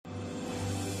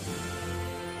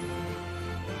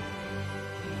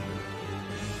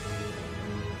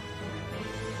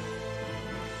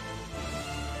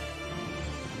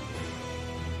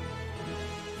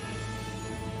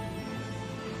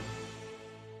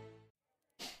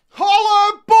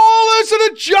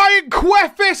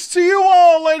Quefist to you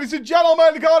all, ladies and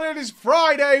gentlemen. God, it is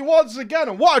Friday once again,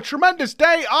 and what a tremendous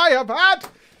day I have had.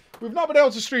 We've not been able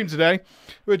to stream today,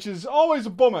 which is always a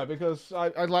bummer because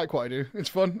I like what I do. It's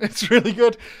fun. It's really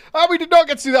good. We did not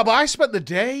get to do that, but I spent the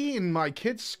day in my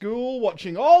kids' school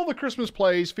watching all the Christmas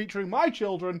plays featuring my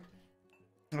children,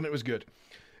 and it was good.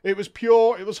 It was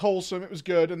pure, it was wholesome, it was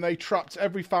good, and they trapped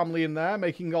every family in there,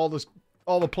 making all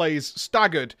the plays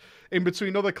staggered in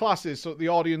between other classes so that the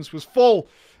audience was full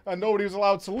and nobody was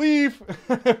allowed to leave.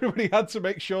 Everybody had to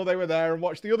make sure they were there and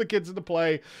watch the other kids in the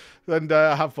play and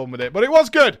have fun with it. But it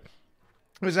was good.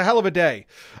 It was a hell of a day.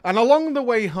 And along the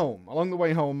way home,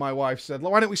 my wife said,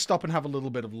 why don't we stop and have a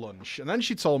little bit of lunch? And then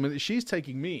she told me that she's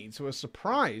taking me to a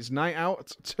surprise night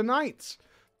out tonight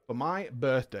for my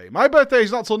birthday. My birthday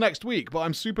is not till next week, but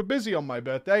I'm super busy on my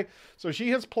birthday. So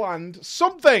she has planned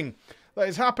something that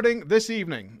is happening this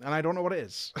evening, and I don't know what it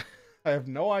is. I have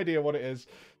no idea what it is.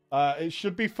 It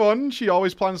should be fun. She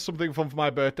always plans something fun for my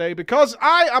birthday because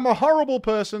I am a horrible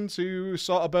person to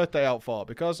sort a birthday out for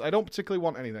because I don't particularly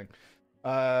want anything.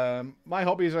 My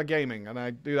hobbies are gaming, and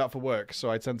I do that for work,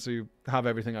 so I tend to have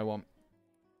everything I want.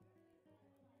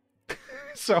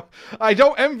 So I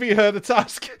don't envy her the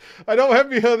task.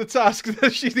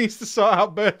 That she needs to sort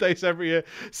out birthdays every year.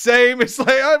 Same. It's like,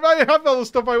 I have all the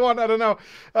stuff I want. I don't know.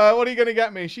 What are you going to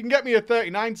get me? She can get me a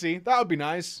 3090. That would be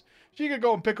nice. She could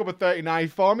go and pick up a 39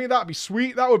 for me. That'd be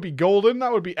sweet. That would be golden.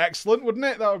 That would be excellent, wouldn't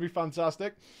it? That would be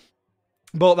fantastic.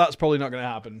 But that's probably not going to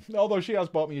happen. Although she has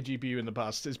bought me a GPU in the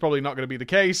past. It's probably not going to be the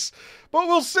case. But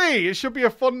we'll see. It should be a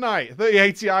fun night.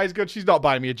 3080 Ti is good. She's not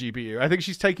buying me a GPU. I think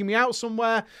she's taking me out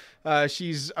somewhere.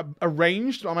 She's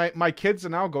arranged. My kids are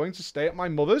now going to stay at my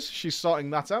mother's. She's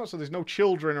sorting that out. So there's no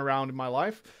children around in my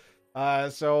life.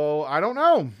 So I don't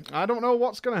know. I don't know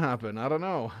what's going to happen. I don't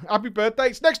know. Happy birthday.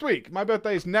 It's next week. My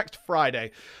birthday is next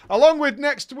Friday. Along with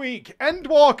next week,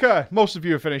 Endwalker. Most of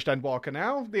you have finished Endwalker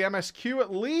now. The MSQ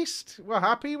at least. We're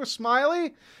happy. We're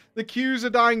smiley. The queues are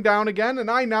dying down again. And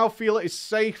I now feel it is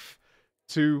safe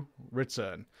to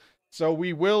return. So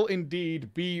we will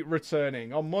indeed be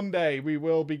returning. On Monday, we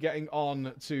will be getting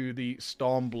on to the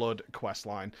Stormblood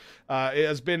questline. It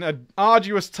has been an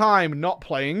arduous time not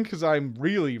playing, because I'm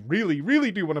really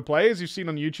do want to play. As you've seen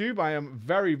on YouTube, I am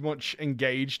very much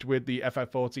engaged with the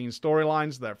FF14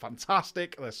 storylines. They're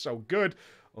fantastic. They're so good,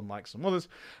 unlike some others.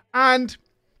 And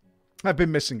I've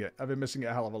been missing it. I've been missing it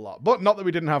a hell of a lot. But not that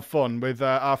we didn't have fun with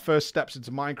our first steps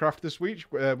into Minecraft this week.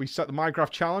 We set the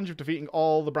Minecraft challenge of defeating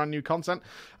all the brand new content.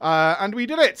 And we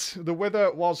did it. The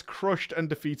Wither was crushed and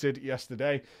defeated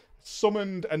yesterday.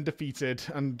 Summoned and defeated.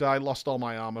 And I lost all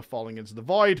my armor falling into the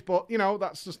void. But, you know,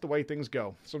 that's just the way things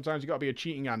go. Sometimes you got to be a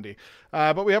cheating Andy.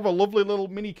 But we have a lovely little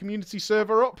mini community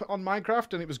server up on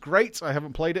Minecraft. And it was great. I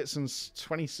haven't played it since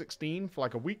 2016 for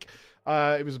like a week.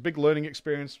 It was a big learning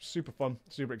experience, super fun,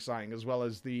 super exciting, as well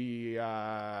as the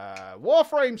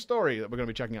Warframe story that we're going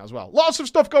to be checking out as well. Lots of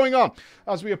stuff going on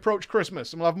as we approach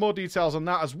Christmas, and we'll have more details on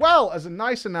that, as well as a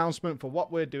nice announcement for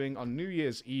what we're doing on New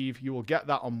Year's Eve. You will get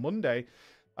that on Monday.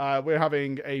 We're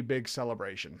having a big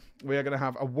celebration. We are going to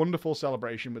have a wonderful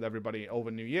celebration with everybody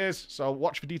over New Year's. So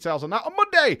watch for details on that on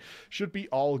Monday. Should be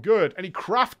all good. Any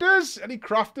crafters? Any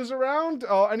crafters around?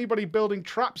 Or anybody building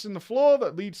traps in the floor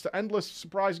that leads to endless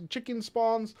surprising chicken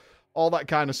spawns? All that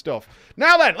kind of stuff.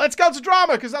 Now then, let's go to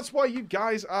drama, because that's why you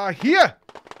guys are here.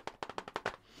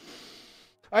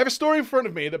 I have a story in front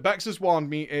of me that Bex has warned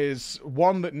me is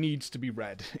one that needs to be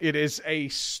read. It is a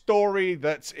story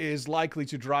that is likely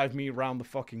to drive me around the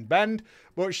fucking bend,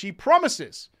 but she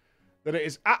promises that it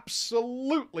is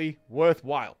absolutely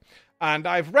worthwhile. And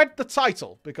I've read the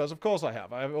title, because of course I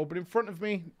have. I have it open in front of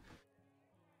me,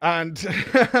 and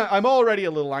I'm already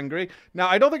a little angry. Now,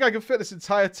 I don't think I can fit this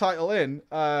entire title in,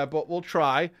 but we'll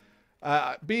try.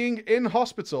 Being in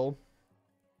hospital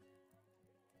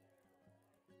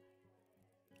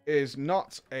is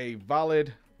not a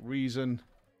valid reason.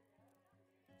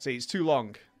 See, it's too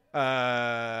long.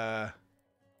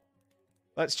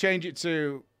 Let's change it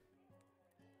to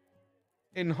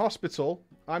in hospital.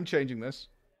 I'm changing this.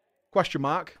 Question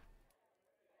mark.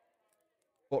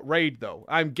 But raid, though.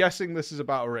 I'm guessing this is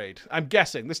about a raid. I'm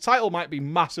guessing. This title might be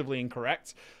massively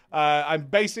incorrect. I'm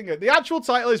basing it. The actual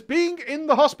title is Being in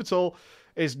the Hospital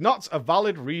is Not a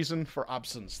Valid Reason for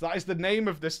Absence. That is the name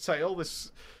of this tale.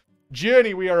 This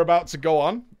journey we are about to go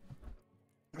on.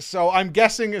 So I'm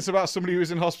guessing it's about somebody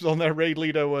who's in hospital and their raid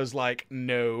leader was like,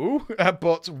 no,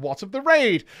 but what of the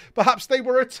raid? Perhaps they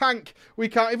were a tank. We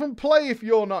can't even play if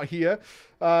you're not here.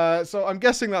 So I'm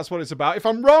guessing that's what it's about. If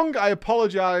I'm wrong, I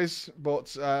apologize,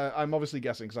 but I'm obviously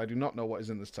guessing because I do not know what is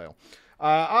in this tale.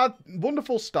 Our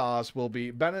wonderful stars will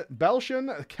be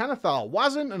Belshun, Kennethal,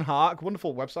 Wazin, and Hark.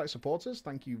 Wonderful website supporters.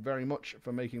 Thank you very much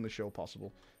for making the show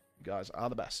possible. You guys are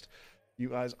the best. You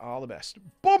guys are the best.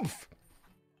 Boomf!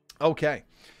 Okay.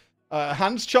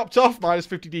 Hands chopped off, minus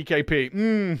 50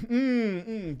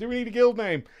 DKP. Do we need a guild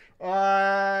name?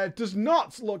 Does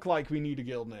not look like we need a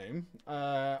guild name.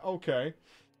 Okay.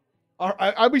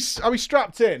 Are we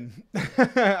strapped in?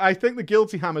 I think the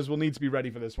guilty hammers will need to be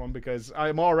ready for this one because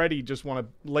I'm already just want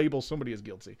to label somebody as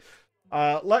guilty.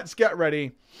 Let's get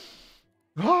ready.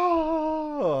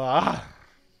 Ahoy,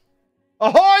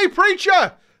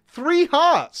 preacher! 3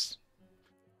 hearts.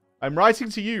 I'm writing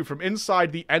to you from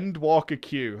inside the Endwalker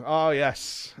queue. Oh,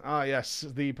 yes. Ah, yes.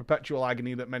 The perpetual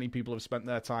agony that many people have spent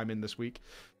their time in this week.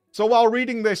 So while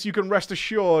reading this, you can rest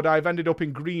assured I've ended up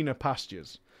in greener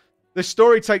pastures. This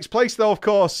story takes place, though, of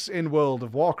course, in World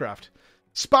of Warcraft.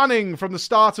 Spanning from the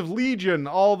start of Legion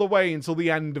all the way until the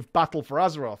end of Battle for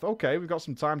Azeroth. Okay, we've got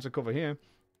some time to cover here.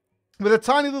 With a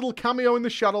tiny little cameo in the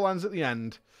Shadowlands at the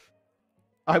end.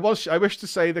 I wish to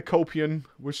say the Copian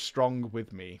was strong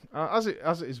with me, as it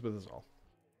is with us all.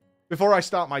 Before I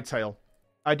start my tale,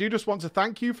 I do just want to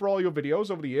thank you for all your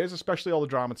videos over the years, especially all the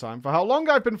drama time. For how long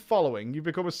I've been following, you've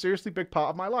become a seriously big part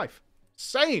of my life.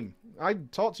 Same. I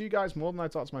talk to you guys more than I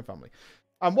talk to my family.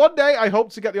 And one day, I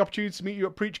hope to get the opportunity to meet you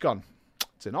at PreachCon.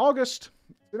 It's in August.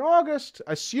 It's in August,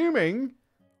 assuming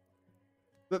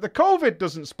that the COVID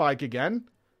doesn't spike again.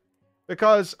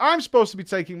 Because I'm supposed to be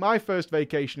taking my first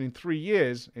vacation in 3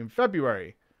 years in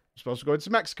February. I'm supposed to go into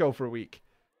Mexico for a week.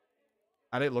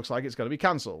 And it looks like it's going to be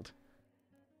cancelled.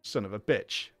 Son of a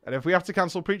bitch. And if we have to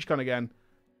cancel PreachCon again,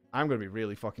 I'm going to be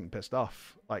really fucking pissed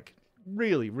off. Like,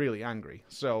 really, really angry.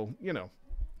 So, you know,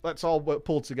 let's all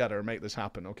pull together and make this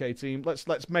happen, okay, team? Let's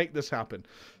make this happen.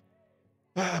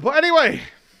 But anyway,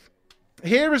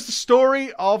 here is the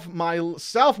story of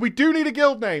myself. We do need a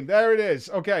guild name. There it is.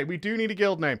 Okay, we do need a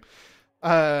guild name.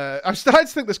 I'm starting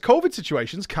to think this COVID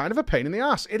situation's kind of a pain in the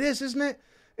ass. It is, isn't it?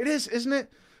 It is, isn't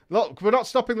it? Look, we're not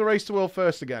stopping the race to world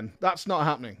first again. That's not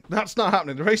happening. That's not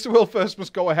happening. The race to world first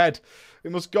must go ahead.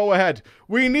 It must go ahead.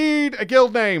 We need a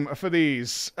guild name for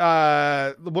these.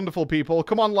 The wonderful people.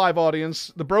 Come on, live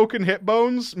audience. The Broken Hip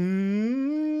Bones.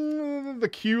 The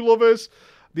Q Lovers.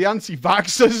 The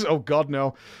anti-vaxxers. Oh, God,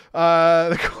 no.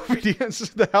 The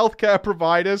COVIDians. The healthcare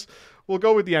providers. We'll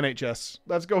go with the NHS.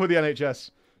 Let's go with the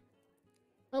NHS.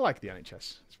 I like the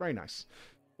NHS. It's very nice.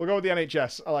 We'll go with the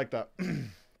NHS. I like that.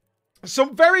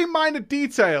 Some very minor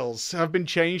details have been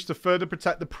changed to further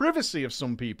protect the privacy of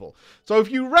some people. So if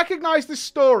you recognize this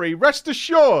story, rest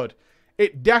assured,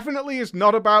 it definitely is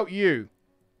not about you.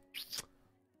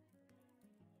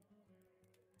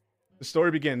 The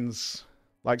story begins,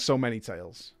 like so many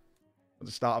tales, at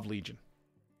the start of Legion.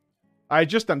 I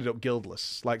just ended up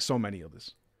guildless, like so many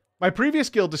others. My previous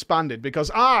guild disbanded because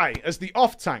I, as the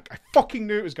off-tank, I fucking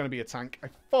knew it was going to be a tank. I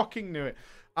fucking knew it.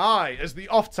 I, as the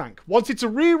off-tank, wanted to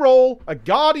re-roll a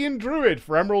Guardian Druid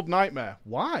for Emerald Nightmare.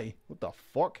 Why? What the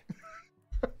fuck?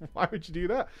 Why would you do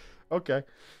that? Okay.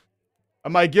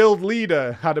 And my guild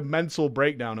leader had a mental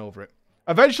breakdown over it.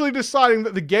 Eventually deciding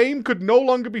that the game could no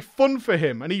longer be fun for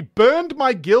him, and he burned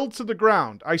my guild to the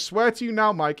ground. I swear to you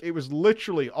now, Mike, it was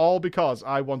literally all because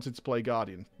I wanted to play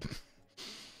Guardian.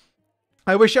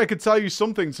 I wish I could tell you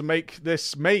something to make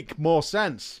this make more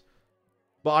sense.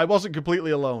 But I wasn't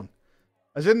completely alone.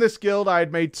 As in this guild, I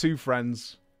had made 2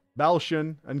 friends,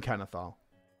 Belshun and Kennethal,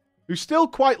 who still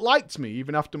quite liked me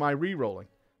even after my re-rolling,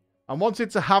 and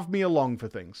wanted to have me along for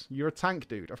things. You're a tank,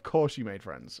 dude. Of course you made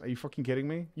friends. Are you fucking kidding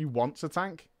me? You want a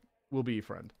tank? We'll be your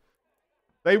friend.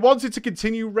 They wanted to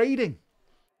continue raiding.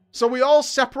 So we all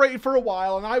separated for a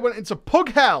while, and I went into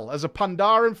Pug Hell as a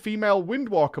Pandaren female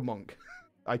Windwalker monk.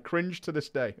 I cringe to this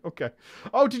day. Okay.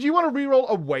 Oh, did you want to reroll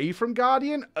away from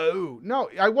Guardian? Oh, no.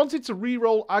 I wanted to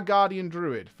reroll a Guardian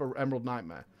Druid for Emerald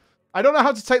Nightmare. I don't know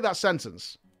how to take that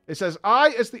sentence. It says, I,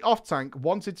 as the off-tank,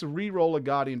 wanted to reroll a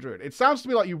Guardian Druid. It sounds to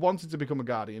me like you wanted to become a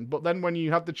Guardian, but then when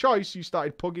you had the choice, you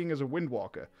started pugging as a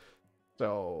Windwalker.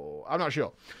 So, I'm not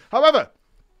sure. However,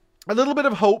 a little bit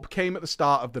of hope came at the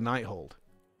start of the Nighthold,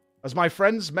 as my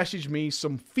friends messaged me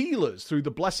some feelers through the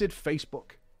blessed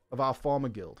Facebook of our former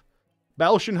guild.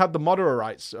 Belshun had the moderator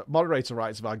rights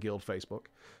of our guild Facebook.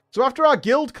 So after our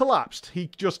guild collapsed,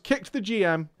 he just kicked the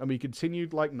GM and we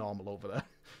continued like normal over there.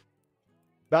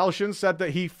 Belshun said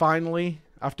that he finally,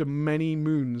 after many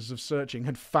moons of searching,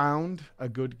 had found a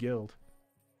good guild.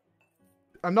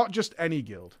 And not just any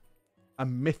guild, a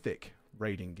mythic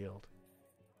raiding guild.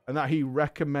 And that he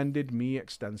recommended me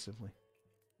extensively.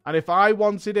 And if I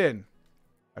wanted in,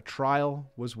 a trial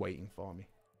was waiting for me.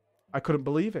 I couldn't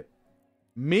believe it.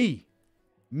 Me,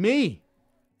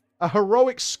 A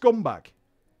heroic scumbag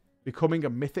becoming a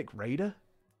mythic raider?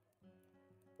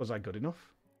 Was I good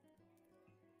enough?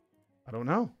 I don't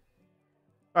know.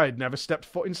 I had never stepped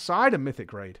foot inside a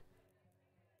mythic raid.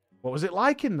 What was it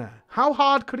like in there? How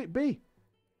hard could it be?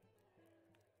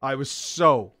 I was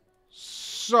so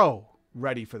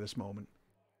ready for this moment.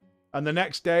 And the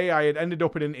next day, I had ended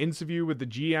up in an interview with the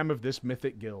GM of this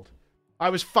mythic guild. I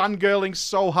was fangirling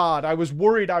so hard. I was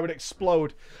worried I would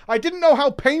explode. I didn't know how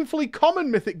painfully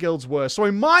common mythic guilds were, so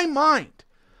in my mind,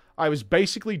 I was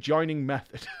basically joining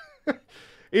Method.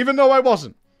 Even though I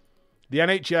wasn't. The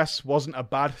NHS wasn't a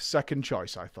bad second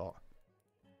choice, I thought.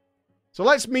 So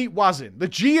let's meet Wazin, the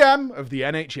GM of the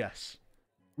NHS.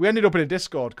 We ended up in a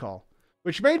Discord call,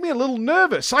 which made me a little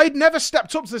nervous. I had never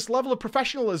stepped up to this level of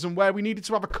professionalism where we needed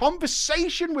to have a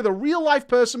conversation with a real-life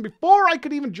person before I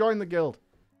could even join the guild.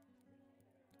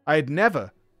 I had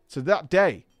never, to that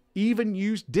day, even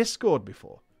used Discord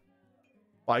before.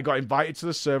 But I got invited to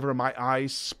the server and my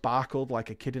eyes sparkled like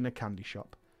a kid in a candy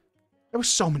shop. There were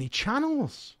so many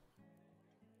channels.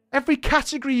 Every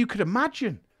category you could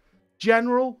imagine.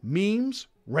 General, memes,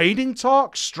 raiding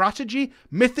talk, strategy,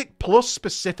 Mythic Plus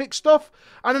specific stuff,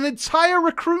 and an entire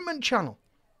recruitment channel.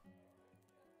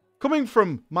 Coming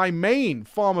from my main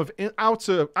form of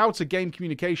outer game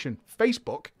communication,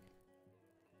 Facebook,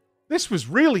 this was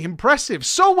really impressive,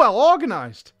 so well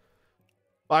organized.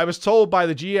 I was told by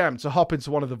the GM to hop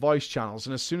into one of the voice channels,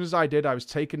 and as soon as I did, I was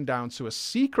taken down to a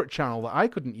secret channel that I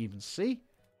couldn't even see.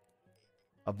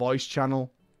 A voice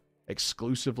channel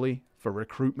exclusively for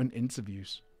recruitment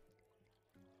interviews.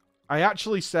 I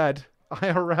actually said,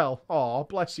 IRL, oh,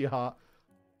 bless your heart.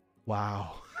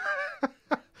 Wow.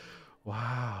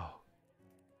 Wow.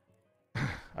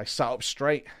 I sat up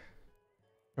straight,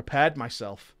 prepared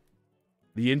myself.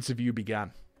 The interview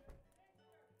began.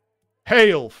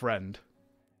 Hail, friend.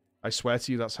 I swear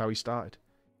to you, that's how he started.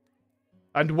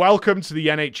 And welcome to the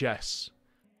NHS.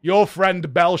 Your friend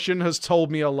Belshan has told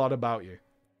me a lot about you.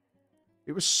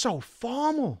 It was so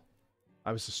formal.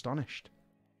 I was astonished.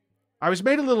 I was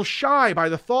made a little shy by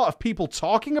the thought of people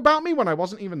talking about me when I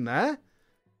wasn't even there.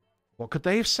 What could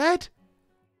they have said?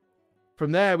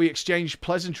 From there, we exchanged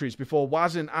pleasantries before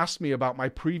Wazin asked me about my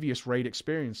previous raid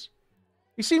experience.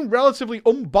 He seemed relatively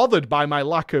unbothered by my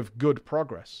lack of good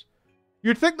progress.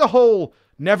 You'd think the whole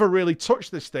never really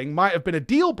touched this thing might have been a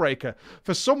deal breaker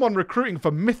for someone recruiting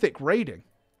for mythic raiding.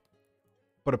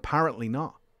 But apparently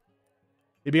not.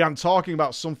 He began talking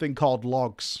about something called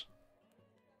logs.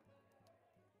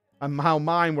 And how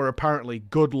mine were apparently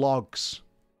good logs.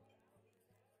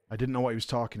 I didn't know what he was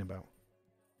talking about.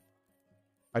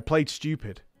 I played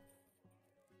stupid.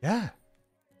 Yeah.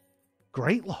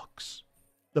 Great logs.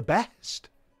 The best.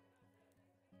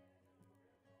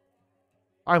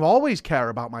 I always care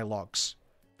about my logs.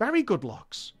 Very good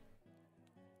logs.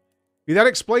 He then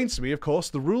explained to me, of course,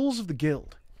 the rules of the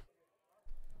guild.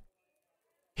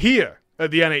 Here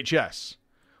at the NHS,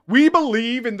 we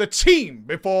believe in the team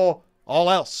before all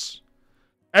else.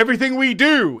 Everything we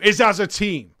do is as a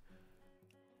team.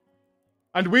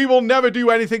 And we will never do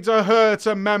anything to hurt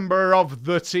a member of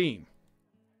the team.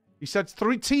 He said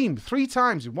three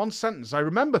times in one sentence. I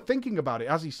remember thinking about it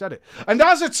as he said it. And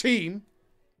as a team,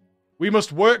 we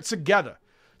must work together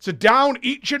to down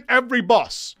each and every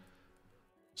boss.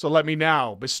 So let me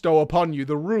now bestow upon you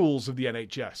the rules of the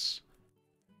NHS.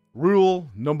 Rule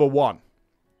number 1.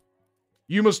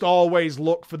 You must always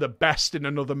look for the best in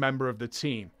another member of the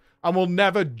team and will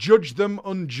never judge them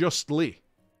unjustly.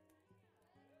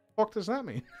 What the fuck does that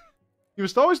mean? You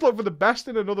must always look for the best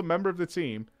in another member of the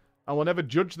team and will never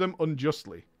judge them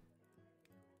unjustly.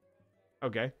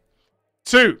 Okay.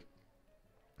 2.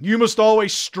 You must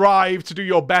always strive to do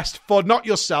your best for not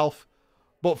yourself,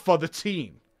 but for the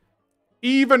team.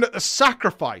 Even at the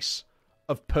sacrifice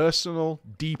of personal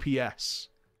DPS.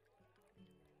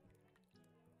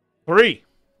 3.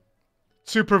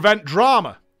 To prevent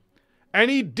drama,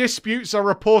 any disputes are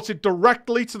reported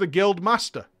directly to the guild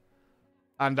master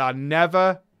and are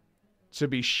never to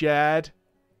be shared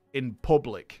in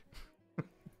public.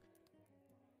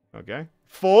 Okay.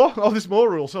 4. Oh, there's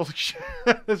more rules. Holy shit.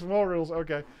 There's more rules.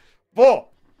 Okay. 4.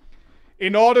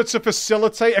 In order to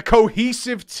facilitate a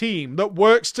cohesive team that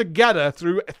works together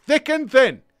through thick and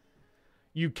thin,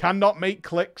 you cannot make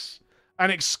cliques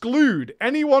and exclude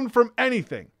anyone from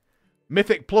anything.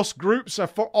 Mythic Plus groups are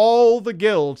for all the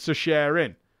guilds to share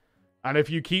in. And if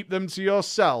you keep them to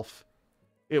yourself,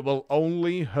 it will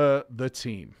only hurt the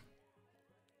team.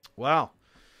 Wow.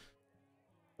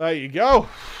 There you go.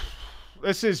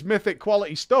 This is Mythic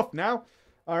quality stuff now.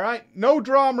 Alright, no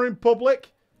drama in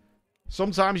public.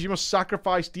 Sometimes you must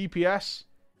sacrifice DPS.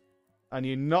 And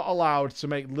you're not allowed to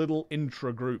make little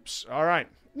intra-groups. All right.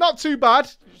 Not too bad.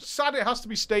 Sad it has to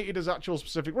be stated as actual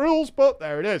specific rules, but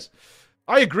there it is.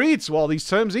 I agreed to all these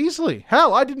terms easily.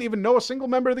 Hell, I didn't even know a single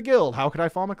member of the guild. How could I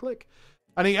form a clique?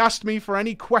 And he asked me for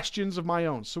any questions of my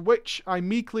own, so which I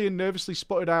meekly and nervously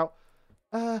sputtered out.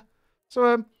 I'm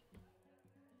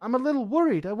a little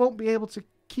worried I won't be able to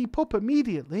keep up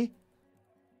immediately.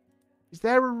 Is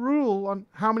there a rule on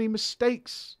how many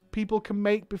mistakes people can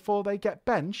make before they get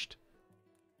benched?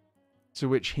 To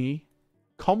which he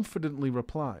confidently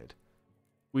replied,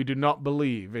 we do not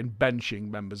believe in benching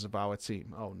members of our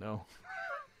team. Oh, no.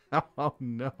 Oh,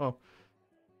 no.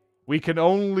 We can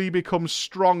only become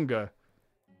stronger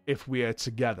if we are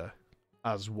together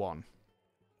as one.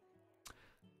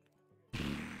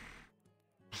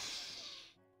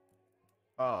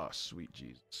 Oh, sweet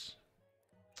Jesus.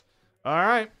 All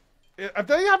right. Do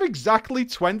they have exactly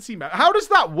 20 members? How does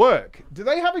that work? Do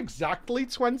they have exactly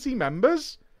 20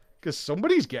 members? Because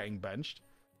somebody's getting benched.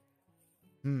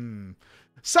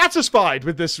 Satisfied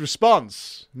with this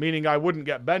response, meaning I wouldn't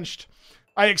get benched,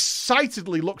 I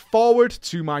excitedly looked forward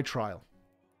to my trial.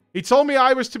 He told me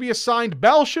I was to be assigned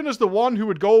Belshon as the one who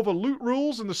would go over loot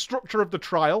rules and the structure of the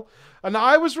trial, and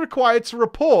I was required to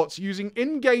report using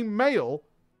in-game mail.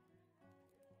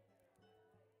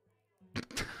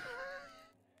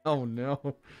 Oh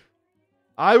no.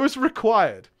 I was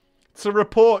required to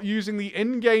report using the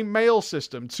in-game mail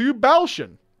system to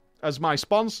Belshon as my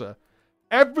sponsor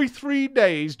every 3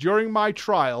 days during my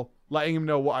trial, letting him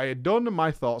know what I had done and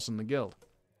my thoughts on the guild.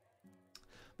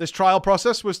 This trial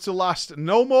process was to last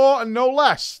no more and no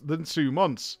less than 2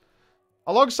 months.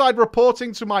 Alongside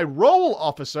reporting to my role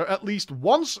officer at least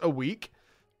once a week,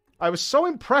 I was so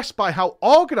impressed by how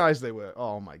organized they were.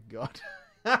 Oh my god.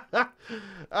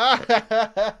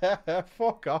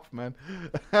 Fuck off, man.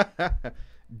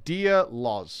 Dear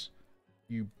Loz,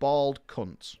 you bald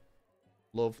cunt.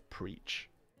 Love, preach.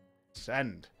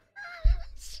 Send.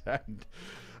 Send.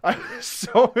 I was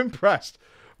so impressed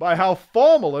by how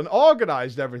formal and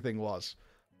organized everything was.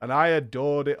 And I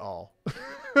adored it all.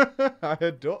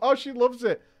 Oh, she loves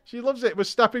it. She loves it. We're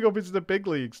stepping up into the big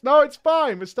leagues. No, it's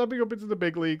fine. We're stepping up into the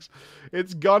big leagues.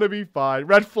 It's gonna be fine.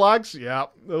 Red flags? Yeah,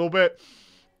 a little bit.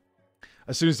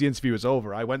 As soon as the interview was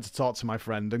over, I went to talk to my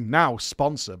friend and now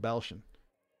sponsor, Belshon.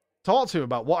 Talk to him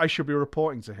about what I should be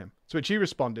reporting to him. To which he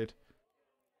responded,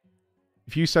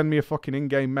 if you send me a fucking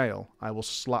in-game mail, I will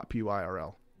slap you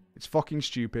IRL. It's fucking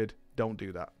stupid. Don't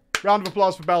do that. Round of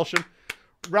applause for Belshon.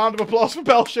 Round of applause for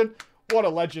Belshon. What a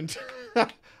legend.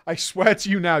 I swear to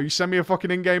you now, you send me a fucking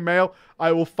in-game mail,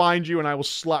 I will find you and I will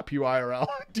slap you IRL.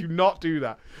 Do not do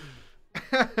that.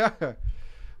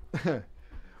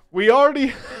 We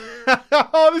already...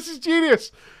 Oh, this is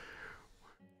genius.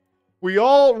 We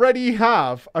already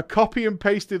have a copy and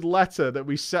pasted letter that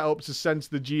we set up to send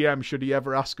to the GM should he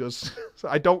ever ask us. So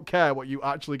I don't care what you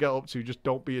actually get up to, just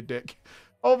don't be a dick.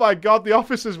 Oh my god, the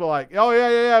officers were like, oh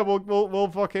yeah, we'll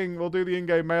do the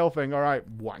in-game mail thing. All right,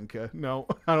 wanker. No,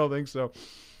 I don't think so.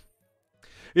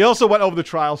 He also went over the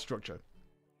trial structure.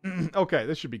 Okay,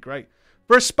 this should be great.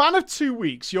 For a span of 2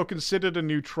 weeks, you're considered a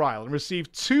new trial and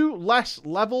receive 2 less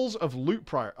levels of loot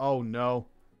prior. Oh no.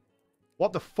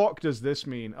 What the fuck does this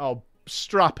mean? Oh,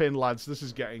 strap in, lads. This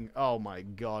is getting... Oh my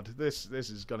god. This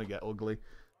is gonna get ugly.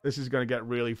 This is gonna get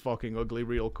really fucking ugly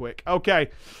real quick. Okay.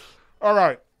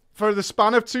 Alright. For the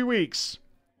span of 2 weeks,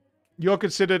 you're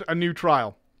considered a new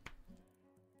trial.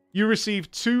 You receive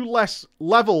 2 less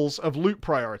levels of loot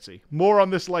priority. More on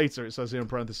this later, it says here in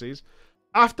parentheses.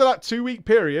 After that 2-week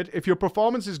period, if your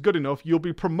performance is good enough, you'll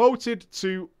be promoted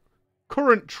to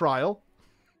current trial.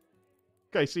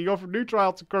 Okay, so you go from new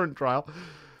trial to current trial,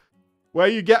 where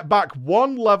you get back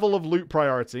 1 level of loot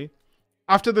priority.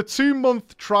 After the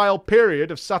 2-month trial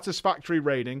period of satisfactory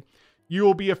raiding, you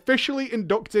will be officially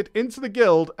inducted into the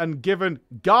guild and given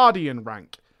Guardian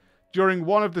rank during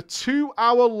one of the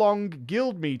 2-hour-long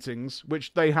guild meetings,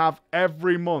 which they have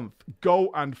every month.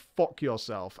 Go and fuck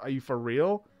yourself. Are you for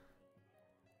real?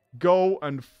 Go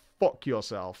and fuck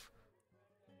yourself.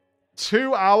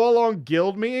 2-hour-long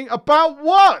guild meeting? About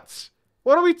what?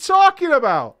 What are we talking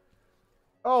about?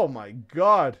 Oh my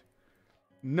god.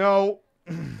 No.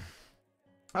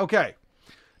 Okay.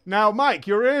 Now, Mike,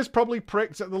 your ears probably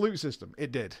pricked at the loot system.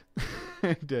 It did.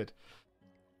 It did.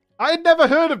 I had never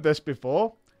heard of this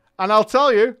before. And I'll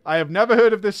tell you, I have never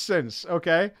heard of this since,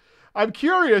 okay? I'm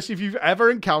curious if you've ever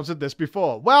encountered this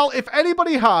before. Well, if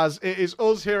anybody has, it is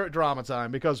us here at Drama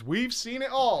Time, because we've seen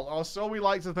it all, or so we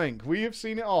like to think. We have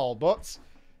seen it all, but,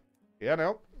 you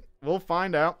know, we'll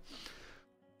find out.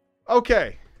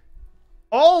 Okay.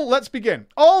 Let's begin.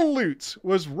 All loot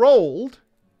was rolled,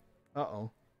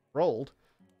 rolled,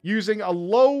 using a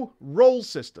low roll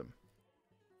system.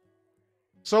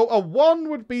 So a 1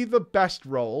 would be the best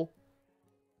roll,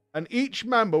 and each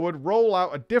member would roll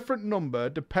out a different number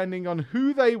depending on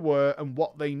who they were and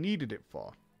what they needed it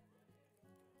for.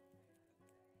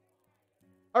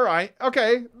 Alright,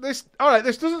 okay. This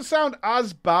doesn't sound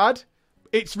as bad.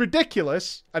 It's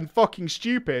ridiculous and fucking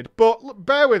stupid, but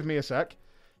bear with me a sec.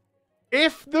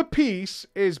 If the piece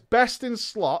is best in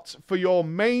slot for your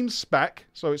main spec,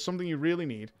 so it's something you really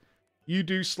need, you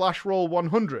do /roll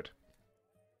 100.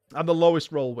 And the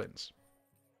lowest roll wins.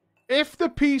 If the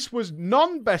piece was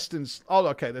non-best in... Oh,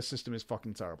 okay, this system is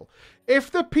fucking terrible.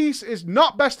 If the piece is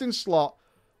not best in slot,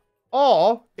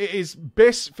 or it is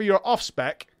BIS for your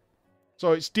off-spec,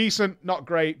 so it's decent, not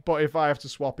great, but if I have to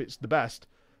swap, it's the best,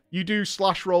 you do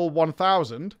 /roll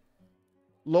 1000.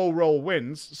 Low roll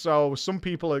wins, so some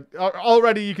people are...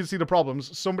 Already you can see the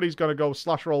problems. Somebody's going to go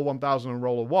 /roll 1000 and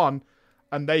roll a 1,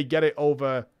 and they get it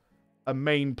over a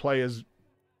main player's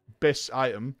BIS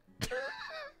item.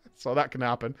 So that can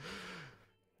happen.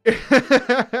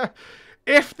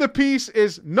 If the piece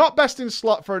is not best in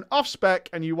slot for an off-spec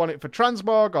and you want it for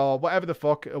transmog or whatever the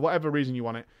fuck, or whatever reason you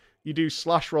want it, you do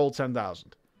 /roll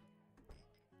 10,000.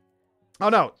 Oh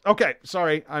no, okay,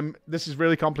 sorry, this is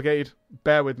really complicated.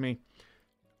 Bear with me.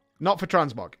 Not for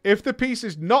transmog. If the piece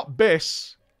is not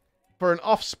BIS for an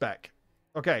off-spec,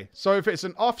 okay, so if it's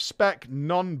an off-spec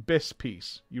non-BIS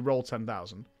piece, you roll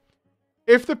 10,000.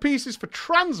 If the piece is for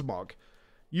transmog,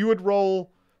 you would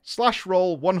roll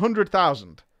 /roll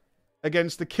 100,000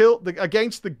 against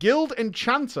the Guild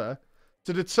Enchanter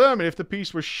to determine if the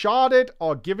piece was sharded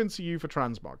or given to you for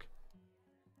transmog.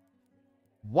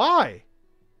 Why?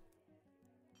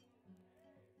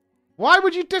 Why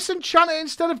would you disenchant it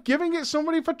instead of giving it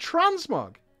somebody for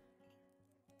transmog?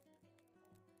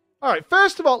 Alright,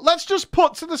 first of all, let's just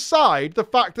put to the side the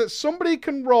fact that somebody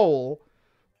can roll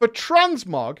for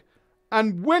transmog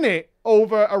and win it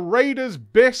over a Raider's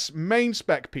BIS main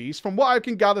spec piece, from what I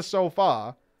can gather so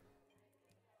far.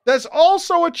 There's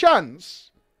also a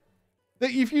chance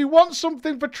that if you want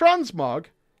something for transmog,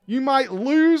 you might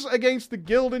lose against the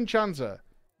Guild Enchanter.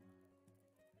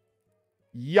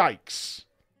 Yikes.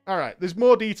 Alright, there's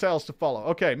more details to follow.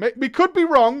 Okay, we could be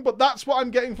wrong, but that's what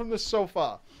I'm getting from this so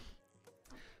far.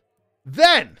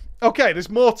 Then, okay, there's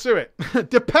more to it.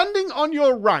 Depending on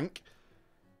your rank,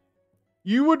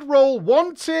 you would roll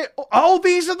 1 tier... Oh,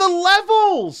 these are the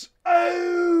levels!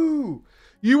 Oh!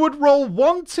 You would roll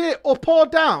 1 tier up or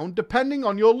down depending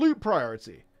on your loot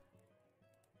priority.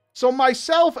 So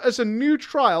myself, as a new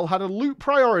trial, had a loot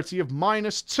priority of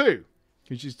 -2,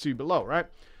 which is 2 below, right?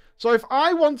 So if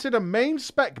I wanted a main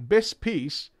spec BIS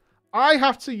piece, I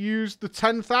have to use the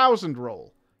 10,000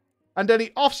 roll. And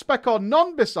any off-spec or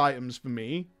non-BIS items for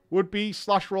me would be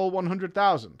 /roll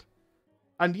 100,000.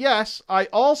 And yes, I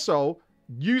also,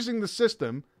 using the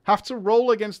system, have to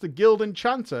roll against the Guild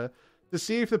Enchanter to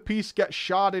see if the piece gets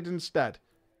sharded instead.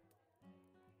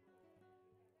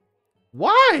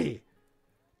 Why?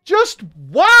 Just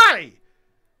why?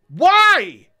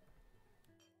 Why?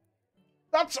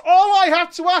 That's all I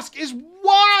have to ask is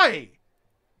why?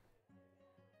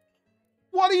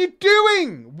 What are you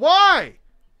doing? Why?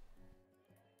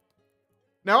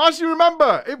 Now, as you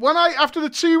remember, after the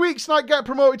 2 weeks and I get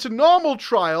promoted to normal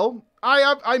trial,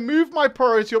 I moved my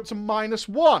priority up to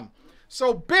 -1.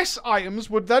 So BIS items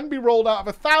would then be rolled out of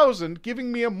 1,000,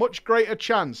 giving me a much greater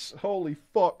chance. Holy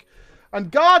fuck.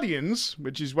 And Guardians,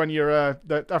 which is when you're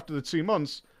after the 2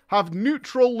 months, have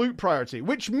neutral loot priority,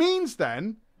 which means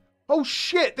then, oh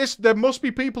shit, there must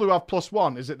be people who have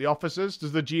 +1. Is it the officers?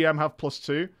 Does the GM have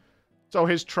 +2? So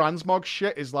his transmog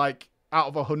shit is like out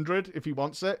of 100 if he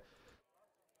wants it.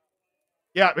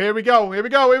 Yeah, here we go.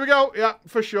 Yeah,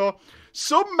 for sure.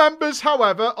 Some members,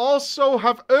 however, also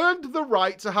have earned the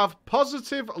right to have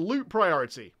positive loot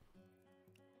priority.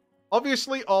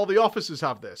 Obviously, all the officers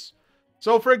have this.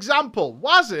 So, for example,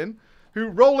 Wazin, who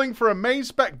rolling for a main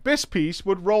spec BIS piece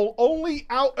would roll only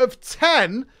out of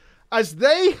 10 as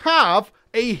they have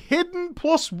a hidden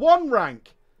 +1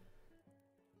 rank.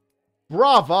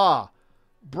 Brava.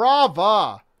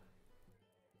 Brava.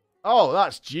 Oh,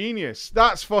 that's genius.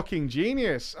 That's fucking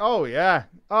genius. Oh, yeah.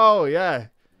 Oh, yeah.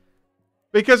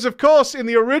 Because, of course, in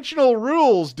the original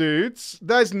rules, dudes,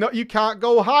 you can't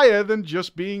go higher than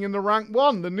just being in the rank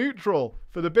 1, the neutral,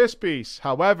 for the BIS piece.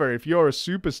 However, if you're a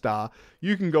superstar,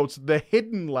 you can go to the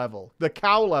hidden level, the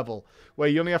cow level, where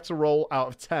you only have to roll out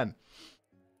of 10.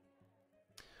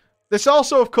 This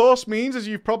also, of course, means, as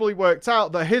you've probably worked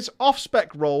out, that his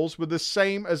off-spec rolls were the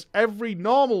same as every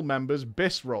normal member's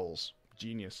BIS rolls.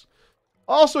 Genius.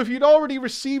 Also, if you'd already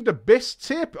received a BIS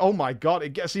tip, oh my god,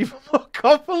 it gets even more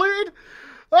convoluted.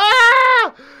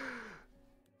 Ah!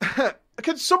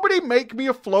 Can somebody make me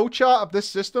a flowchart of this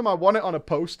system? I want it on a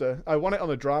poster. I want it on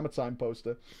a Drama Time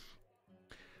poster.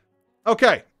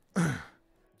 Okay.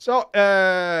 So,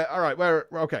 all right.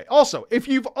 Okay. Also, if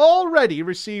you've already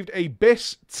received a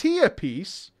BIS tier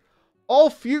piece,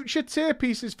 all future tier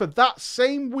pieces for that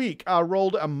same week are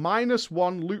rolled at a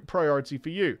 -1 loot priority for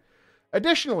you.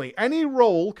 Additionally, any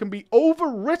roll can be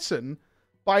overwritten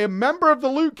by a member of the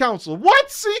Loot Council.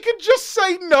 What? So you can just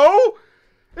say no?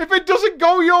 If it doesn't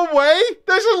go your way,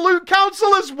 there's a Loot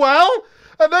Council as well,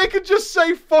 and they can just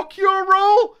say, fuck your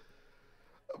roll?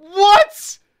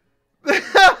 What?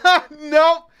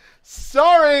 No.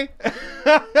 Sorry.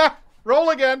 Roll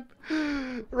again.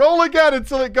 Roll again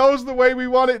until it goes the way we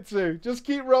want it to. Just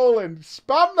keep rolling.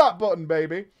 Spam that button,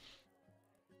 baby.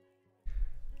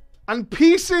 And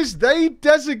pieces they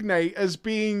designate as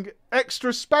being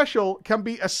extra special can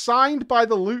be assigned by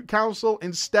the Loot Council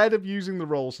instead of using the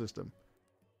roll system.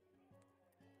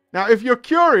 Now, if you're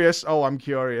curious... Oh, I'm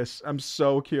curious. I'm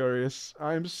so curious.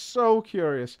 I'm so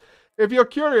curious. If you're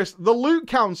curious, the Loot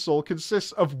Council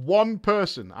consists of one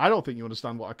person. I don't think you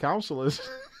understand what a council is.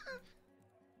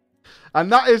 And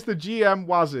that is the GM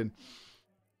Wazin.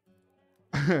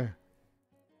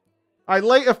 I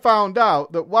later found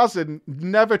out that Wazin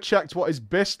never checked what his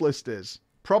BIS list is.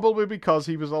 Probably because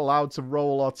he was allowed to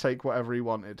roll or take whatever he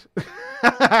wanted.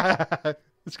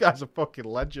 This guy's a fucking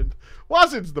legend.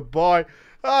 Wazin's the boy.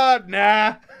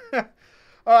 Nah.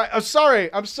 Alright,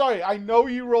 I'm sorry. I know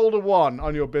you rolled a 1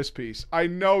 on your BIS piece. I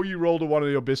know you rolled a 1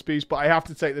 on your BIS piece, but I have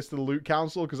to take this to the Loot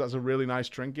Council because that's a really nice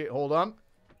trinket. Hold on.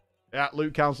 Yeah,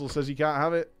 Loot Council says you can't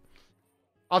have it.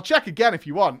 I'll check again if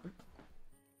you want.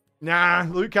 Nah,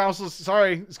 Loot Council,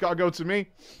 sorry. It's got to go to me.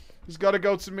 It's got to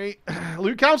go to me.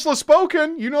 Loot Council has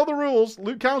spoken. You know the rules.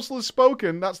 Loot Council has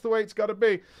spoken. That's the way it's got to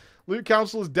be. Loot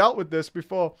Council has dealt with this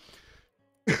before.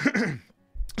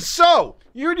 So,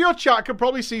 you and your chat can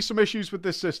probably see some issues with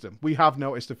this system. We have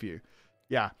noticed a few.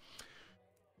 Yeah.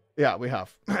 Yeah, we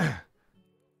have.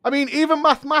 I mean, even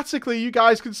mathematically, you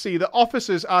guys can see that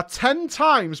officers are 10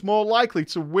 times more likely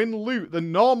to win loot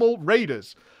than normal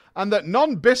raiders, and that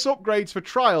non-BIS upgrades for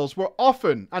trials were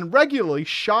often and regularly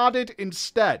sharded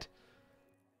instead.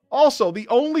 Also, the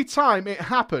only time it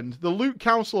happened, the Loot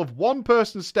Council of one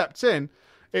person stepped in,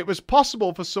 it was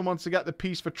possible for someone to get the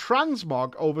piece for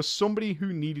transmog over somebody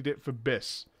who needed it for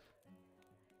BIS.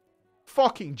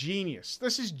 Fucking genius.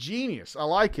 This is genius. I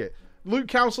like it. Loot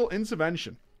Council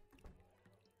intervention.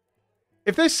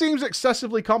 If this seems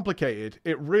excessively complicated,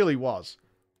 it really was.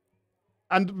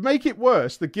 And to make it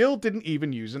worse, the guild didn't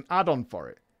even use an add-on for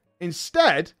it.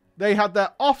 Instead, they had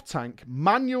their off-tank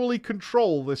manually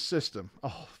control this system.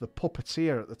 Oh, the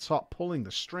puppeteer at the top pulling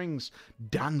the strings.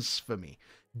 Dance for me.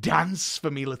 Dance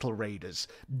for me, little raiders.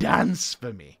 Dance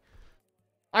for me.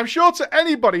 I'm sure to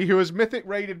anybody who has Mythic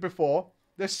raided before,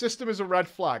 this system is a red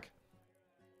flag.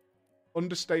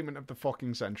 Understatement of the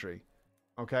fucking century.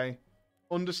 Okay?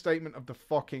 Understatement of the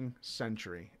fucking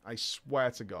century. I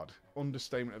swear to God.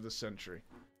 Understatement of the century.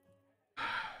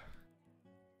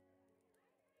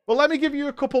 Well, let me give you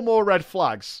a couple more red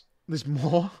flags. There's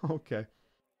more? Okay.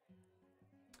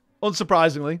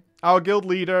 Unsurprisingly, our guild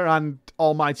leader and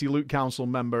almighty Loot Council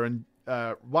member and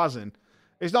Wazin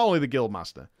is not only the guild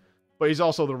master, but he's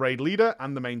also the raid leader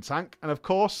and the main tank, and of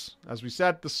course, as we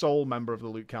said, the sole member of the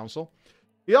Loot Council.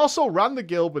 He also ran the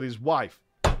guild with his wife.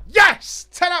 Yes!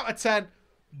 10 out of 10.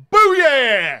 Boo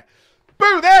yeah!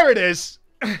 Boo, there it is!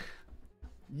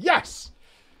 Yes!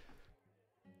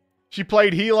 She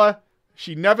played healer,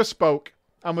 she never spoke,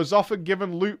 and was often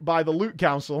given loot by the Loot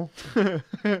Council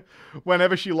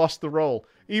whenever she lost the role,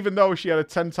 even though she had a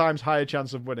 10 times higher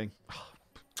chance of winning.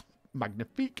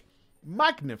 Magnifique.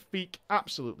 Magnifique.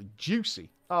 Absolutely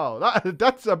juicy. Oh,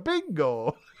 that's a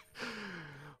bingo.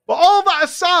 But all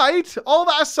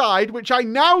that aside, which I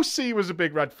now see was a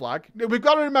big red flag, we've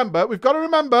got to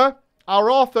remember,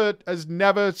 our author has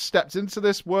never stepped into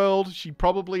this world. She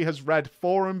probably has read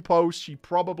forum posts. She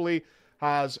probably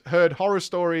has heard horror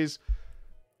stories.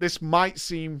 This might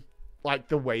seem like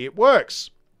the way it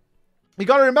works. You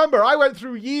got to remember, I went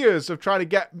through years of trying to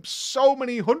get so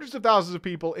many hundreds of thousands of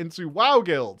people into WoW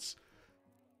guilds,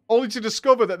 only to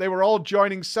discover that they were all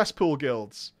joining cesspool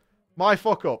guilds. My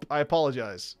fuck up. I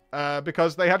apologize.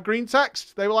 Because they had green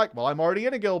text. They were like, well, I'm already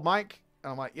in a guild, Mike.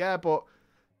 And I'm like, yeah, but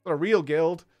not a real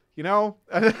guild, you know?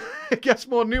 And it gets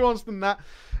more nuanced than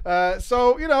that.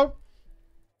 So, you know,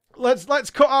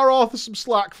 let's cut our author some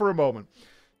slack for a moment.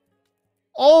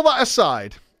 All that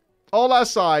aside,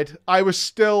 I was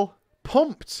still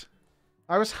pumped.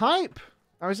 I was hype.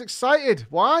 I was excited.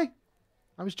 Why?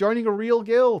 I was joining a real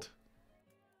guild.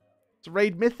 It's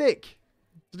Raid Mythic.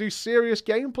 to do serious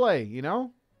gameplay, you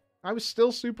know? I was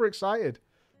still super excited.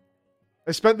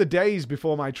 I spent the days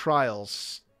before my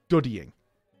trials studying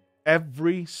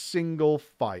every single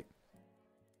fight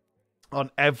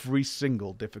on every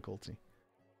single difficulty,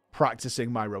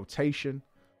 practicing my rotation,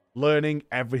 learning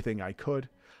everything I could.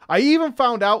 I even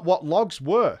found out what logs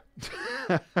were.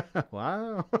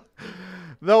 Wow.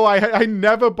 Though I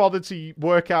never bothered to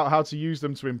work out how to use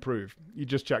them to improve. You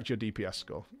just checked your DPS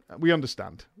score. We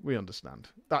understand. We understand.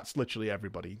 That's literally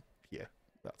everybody here.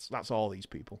 That's all these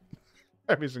people.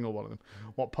 Every single one of them.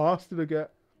 What pass did I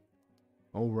get?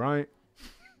 All right.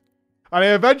 And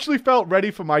I eventually felt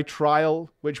ready for my trial,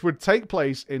 which would take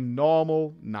place in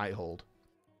normal Nighthold.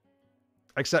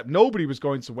 Except nobody was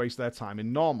going to waste their time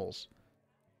in normals.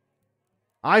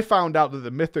 I found out that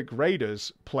the Mythic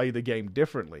Raiders play the game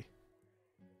differently.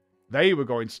 They were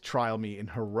going to trial me in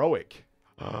Heroic.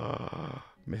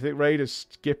 Mythic Raiders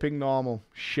skipping normal.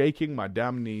 Shaking my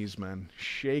damn knees, man.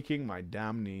 Shaking my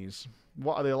damn knees.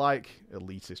 What are they like?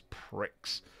 Elitist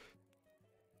pricks.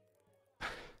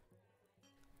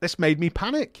 This made me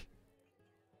panic.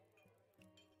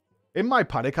 In my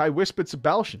panic, I whispered to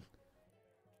Belshin.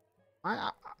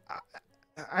 I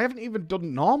haven't even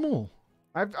done normal.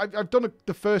 I've done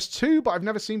the first two, but I've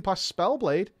never seen past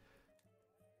Spellblade.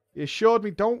 He assured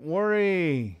me, don't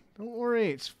worry. Don't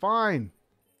worry, it's fine.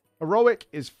 Heroic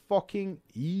is fucking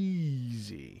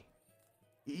easy.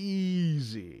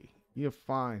 Easy. You're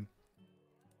fine.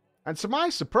 And to my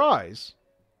surprise,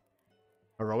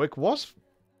 Heroic was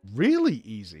really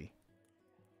easy.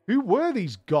 Who were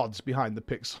these gods behind the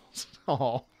pixels?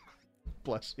 Oh,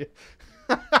 bless you.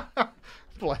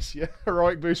 Bless you.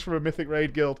 Heroic boost from a Mythic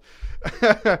Raid guild.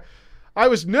 I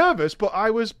was nervous, but I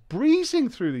was breezing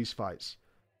through these fights.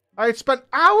 I had spent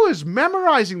hours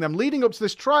memorizing them leading up to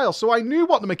this trial, so I knew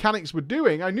what the mechanics were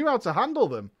doing. I knew how to handle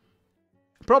them.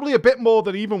 Probably a bit more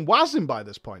than even Wazim by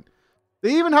this point.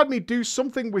 They even had me do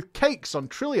something with cakes on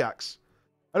Trilliax.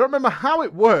 I don't remember how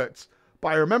it worked, but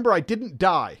I remember I didn't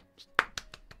die.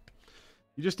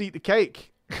 You just eat the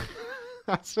cake.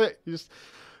 That's it.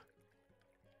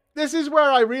 This is where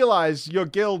I realize your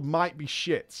guild might be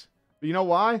shit. But you know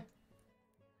why?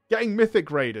 Getting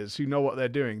Mythic Raiders who know what they're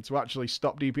doing to actually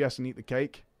stop DPS and eat the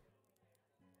cake.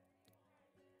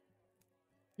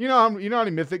 You know how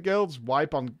many Mythic guilds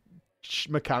wipe on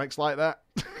mechanics like that?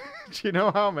 Do you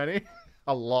know how many?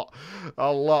 A lot.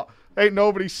 A lot. Ain't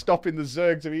nobody stopping the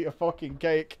Zerg to eat a fucking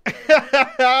cake.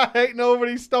 Ain't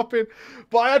nobody stopping.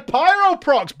 But I had Pyro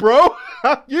procs, bro.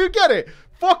 You get it.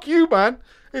 Fuck you, man.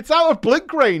 It's out of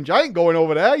blink range. I ain't going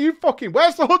over there. You fucking...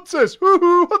 Where's the hunters?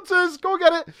 Woohoo, hunters. Go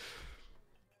get it.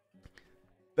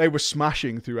 They were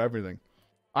smashing through everything.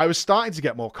 I was starting to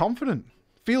get more confident.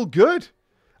 Feel good.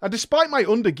 And despite my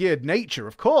undergeared nature,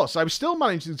 of course, I was still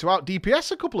managing to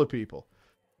out-DPS a couple of people.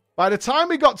 By the time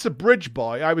we got to Bridge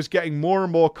Boy, I was getting more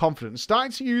and more confident,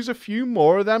 starting to use a few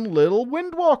more of them little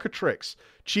Windwalker tricks.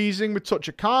 Cheesing with Touch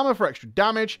of Karma for extra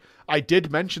damage. I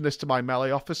did mention this to my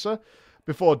melee officer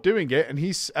before doing it, and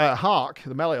he's, Hark,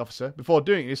 the melee officer, before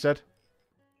doing it, he said,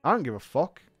 I don't give a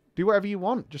fuck. Do whatever you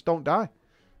want, just don't die.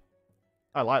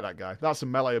 I like that guy. That's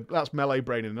melee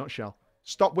brain in a nutshell.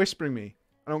 Stop whispering me.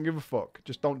 I don't give a fuck.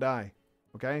 Just don't die.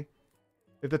 Okay?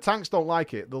 If the tanks don't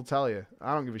like it, they'll tell you.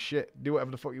 I don't give a shit. Do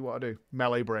whatever the fuck you want to do.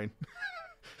 Melee brain.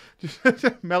 Just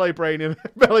melee brain in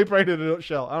a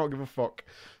nutshell. I don't give a fuck.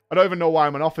 I don't even know why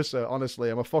I'm an officer, honestly.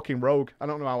 I'm a fucking rogue. I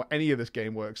don't know how any of this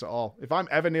game works at all. If I'm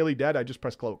ever nearly dead, I just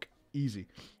press cloak. Easy.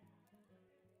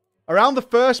 Around the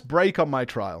first break on my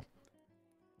trial,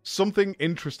 something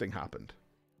interesting happened.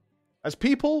 As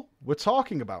people were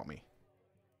talking about me.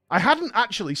 I hadn't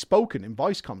actually spoken in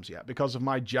voice comms yet because of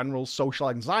my general social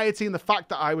anxiety and the fact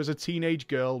that I was a teenage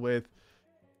girl with,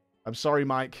 I'm sorry,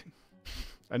 Mike,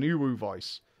 an uwu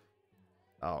voice.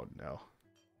 Oh, no.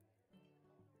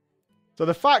 So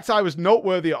the fact I was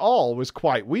noteworthy at all was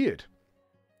quite weird.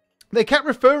 They kept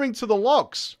referring to the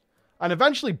logs, and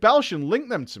eventually Belshin linked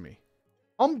them to me.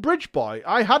 On Bridge Boy,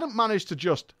 I hadn't managed to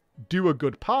just do a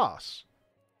good pass.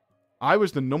 I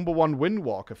was the #1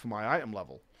 Windwalker for my item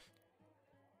level.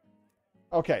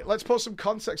 Okay, let's put some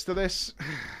context to this.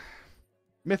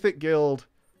 Mythic Guild,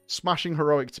 smashing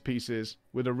Heroic to pieces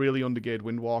with a really undergeared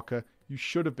Windwalker. You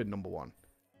should have been #1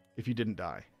 if you didn't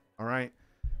die. Alright?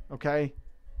 Okay?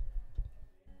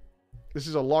 This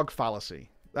is a log fallacy.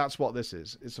 That's what this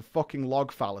is. It's a fucking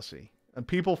log fallacy. And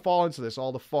people fall into this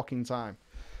all the fucking time.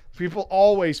 People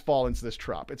always fall into this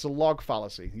trap. It's a log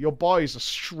fallacy. Your boys are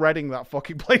shredding that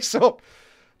fucking place up.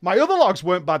 My other logs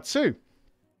weren't bad too.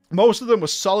 Most of them were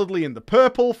solidly in the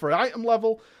purple for item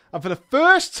level. And for the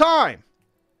first time,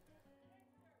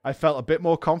 I felt a bit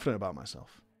more confident about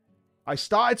myself. I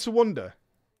started to wonder,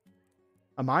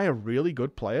 am I a really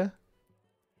good player?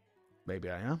 Maybe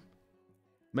I am.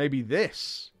 Maybe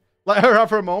this. Let her have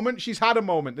her moment. She's had a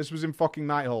moment. This was in fucking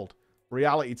Nighthold.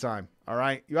 Reality time. All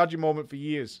right? You had your moment for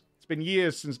years. It's been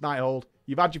years since Nighthold.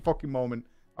 You've had your fucking moment.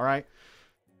 All right?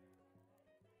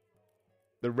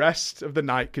 The rest of the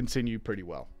night continued pretty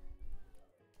well.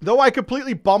 Though I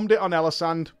completely bombed it on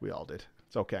Elisand, we all did.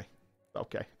 It's okay.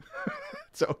 Okay.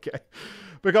 It's okay.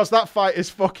 Because that fight is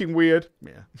fucking weird.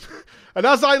 Yeah. And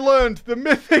as I learned, the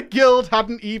Mythic Guild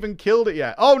hadn't even killed it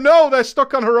yet. Oh no, they're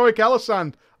stuck on Heroic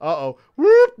Elisand. Uh-oh.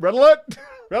 Whoop! Red alert!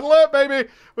 Red alert, baby!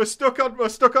 We're stuck on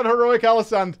Heroic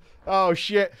Elisand. Oh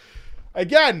shit.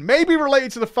 Again, maybe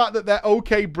related to the fact that they're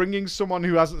okay bringing someone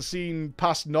who hasn't seen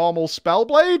past normal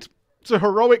Spellblade to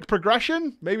heroic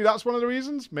progression. Maybe that's one of the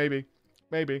reasons. Maybe.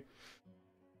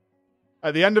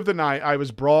 At the end of the night, I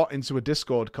was brought into a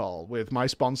Discord call with my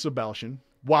sponsor, Belshin,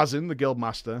 Wazin, the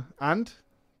Guildmaster, and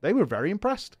they were very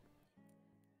impressed.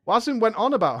 Wazin went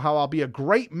on about how I'll be a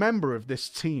great member of this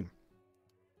team.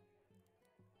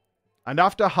 And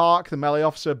after Hark, the melee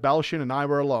officer, Belshin, and I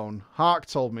were alone, Hark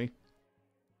told me,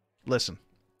 listen,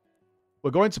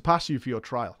 we're going to pass you for your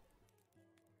trial.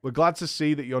 We're glad to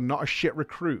see that you're not a shit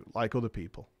recruit like other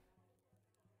people.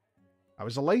 I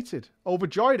was elated,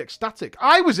 overjoyed, ecstatic.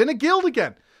 I was in a guild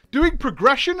again, doing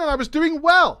progression, and I was doing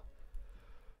well.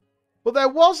 But there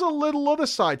was a little other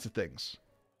side to things.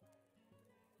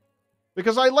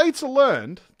 Because I later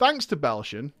learned, thanks to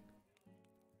Belshin,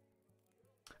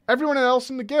 everyone else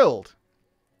in the guild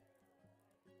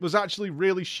was actually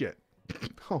really shit.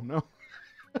 Oh no.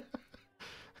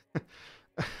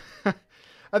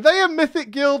 Are they a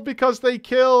Mythic Guild because they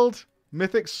killed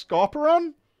Mythic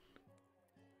Scorpion?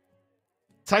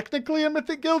 Technically a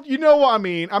Mythic Guild? You know what I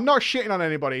mean. I'm not shitting on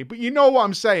anybody, but you know what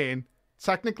I'm saying.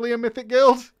 Technically a Mythic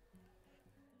Guild?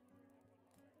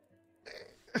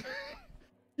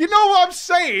 You know what I'm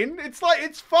saying? It's like,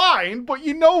 it's fine, but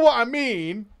you know what I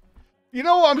mean. You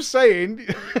know what I'm saying?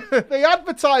 They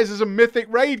advertise as a Mythic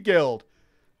Raid Guild.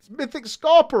 It's Mythic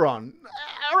Scorpion.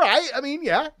 Alright, I mean,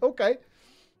 yeah, okay.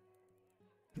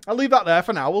 I'll leave that there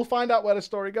for now. We'll find out where the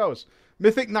story goes.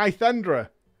 Mythic Nithendra.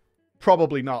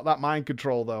 Probably not. That mind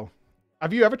control, though.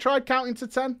 Have you ever tried counting to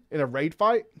 10 in a raid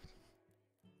fight?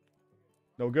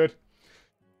 No good.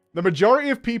 The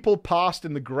majority of people passed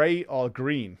in the grey or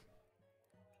green.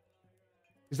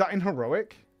 Is that in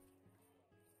heroic?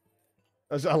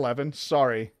 That's 11.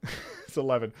 Sorry. It's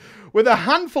 11. With a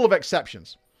handful of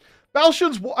exceptions.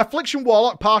 Belshin's Affliction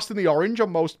Warlock passed in the orange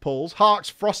on most pulls. Hark's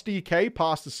Frost DK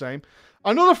passed the same.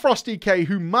 Another Frost DK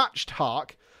who matched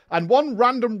Hark. And one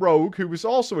random rogue who was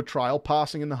also a trial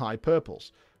passing in the high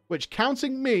purples. Which,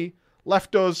 counting me,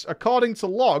 left us, according to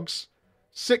logs,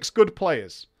 6 good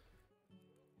players.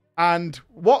 And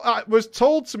what was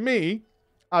told to me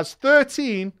as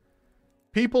 13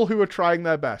 people who are trying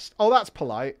their best. Oh, that's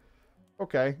polite.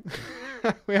 Okay.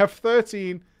 We have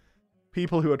 13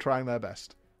 people who are trying their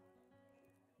best.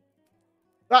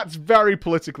 That's very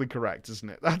politically correct, isn't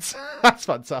it? That's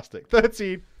fantastic.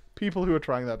 13 people who are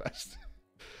trying their best.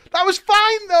 That was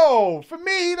fine, though. For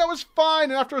me, that was fine.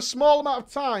 And after a small amount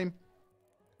of time,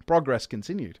 progress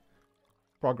continued.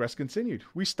 Progress continued.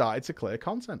 We started to clear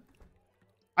content.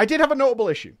 I did have a notable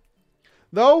issue,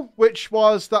 though, which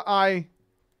was that I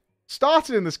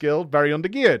started in this guild very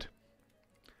undergeared.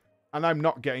 And I'm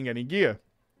not getting any gear.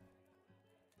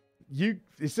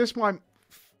 Is this why...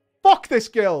 Fuck this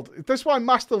guild. Is this why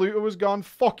Master Looter was gone?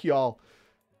 Fuck y'all.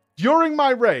 During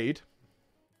my raid...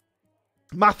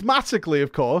 Mathematically,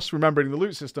 of course, remembering the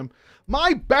loot system,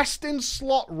 my best in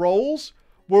slot rolls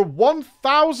were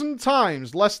 1,000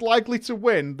 times less likely to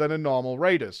win than a normal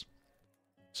raiders.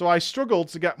 So I struggled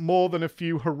to get more than a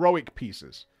few heroic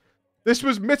pieces. This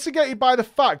was mitigated by the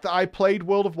fact that I played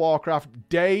World of Warcraft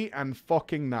day and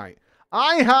fucking night.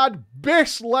 I had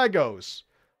BIS Legos.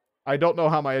 I don't know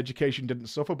how my education didn't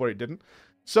suffer, but it didn't.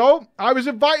 So I was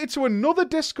invited to another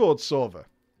Discord server.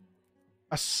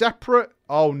 A separate...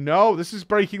 Oh no, this is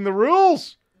breaking the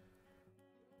rules.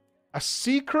 A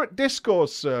secret Discord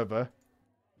server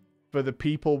for the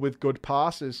people with good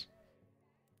passes.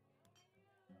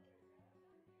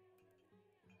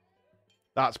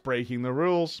 That's breaking the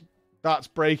rules. That's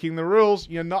breaking the rules.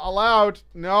 You're not allowed.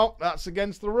 No, that's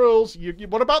against the rules.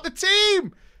 What about the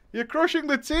team? You're crushing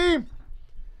the team.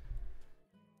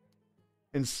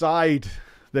 Inside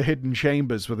the hidden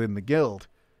chambers within the guild,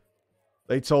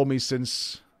 they told me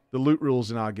since the loot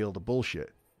rules in our guild are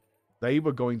bullshit, they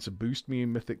were going to boost me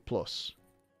in Mythic Plus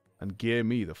and gear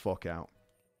me the fuck out.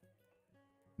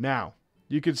 Now,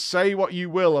 you could say what you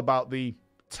will about the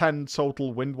 10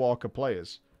 total Windwalker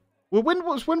players.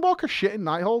 Was Windwalker shit in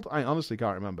Nighthold? I honestly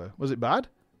can't remember. Was it bad?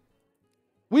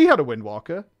 We had a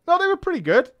Windwalker. No, they were pretty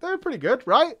good. They were pretty good,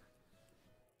 right?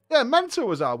 Yeah, Mentor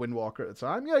was our Windwalker at the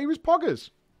time. Yeah, he was poggers.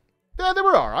 Yeah, they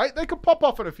were alright. They could pop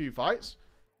off in a few fights.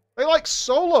 They, like,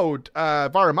 soloed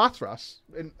Varamathras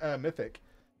in Mythic.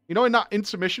 You know, in that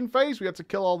intermission phase, we had to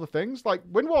kill all the things. Like,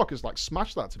 Windwalkers, like,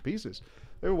 smashed that to pieces.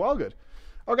 They were well good.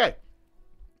 Okay.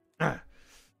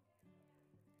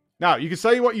 Now, you can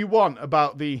say what you want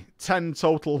about the 10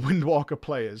 total Windwalker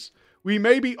players. We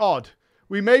may be odd.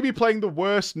 We may be playing the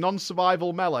worst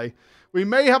non-survival melee. We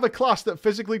may have a class that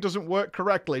physically doesn't work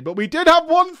correctly, but we did have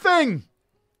one thing.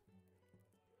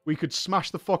 We could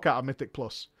smash the fuck out of Mythic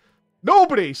Plus.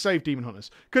 Nobody, save Demon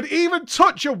Hunters, could even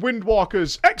touch a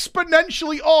Windwalker's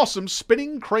exponentially awesome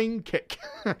spinning crane kick.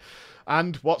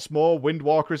 And what's more,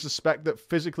 Windwalker is a spec that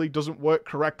physically doesn't work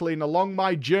correctly, and along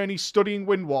my journey studying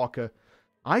Windwalker,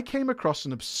 I came across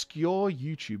an obscure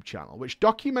YouTube channel which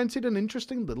documented an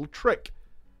interesting little trick.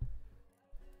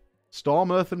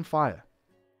 Storm, Earth, and Fire.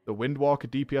 The Windwalker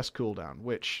DPS cooldown,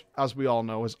 which, as we all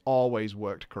know, has always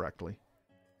worked correctly.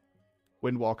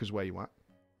 Windwalker's where you at.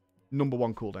 Number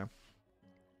 1 cooldown.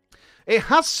 It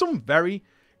has some very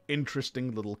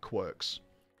interesting little quirks.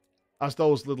 As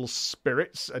those little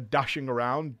spirits are dashing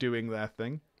around doing their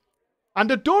thing.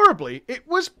 And adorably, it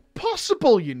was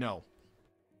possible, you know.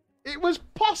 It was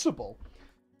possible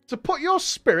to put your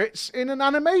spirits in an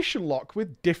animation lock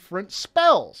with different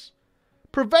spells,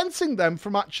 preventing them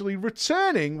from actually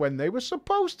returning when they were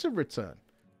supposed to return.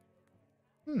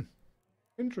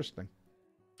 Interesting.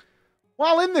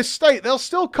 While in this state, they'll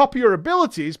still copy your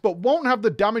abilities, but won't have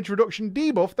the damage reduction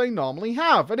debuff they normally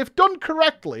have. And if done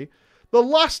correctly, the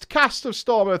last cast of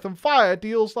Storm, Earth, and Fire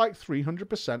deals like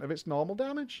 300% of its normal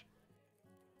damage.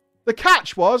 The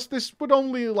catch was, this would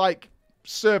only, like,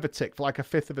 serve a tick for like a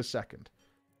fifth of a second.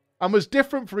 And was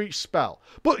different for each spell.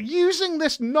 But using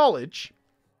this knowledge,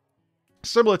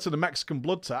 similar to the Mexican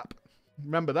Blood Tap,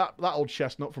 remember that old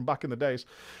chestnut from back in the days.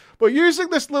 But using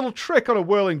this little trick on a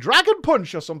Whirling Dragon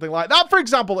Punch or something like that, for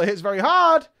example, that hits very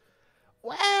hard,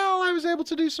 well, I was able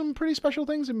to do some pretty special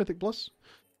things in Mythic Plus.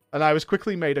 And I was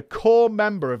quickly made a core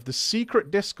member of the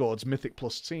secret Discord's Mythic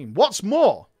Plus team. What's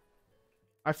more,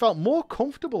 I felt more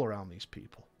comfortable around these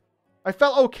people. I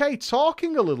felt okay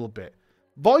talking a little bit,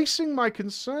 voicing my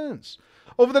concerns.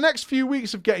 Over the next few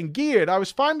weeks of getting geared, I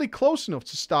was finally close enough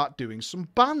to start doing some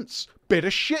bants. Bit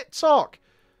of shit talk.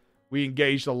 We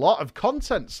engaged a lot of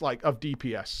contests of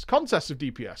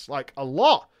DPS, like a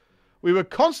lot. We would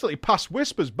constantly pass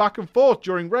whispers back and forth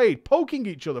during raid, poking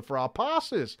each other for our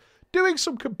passes, doing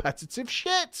some competitive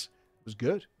shit. It was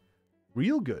good.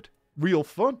 Real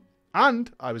fun. And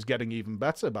I was getting even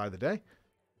better by the day.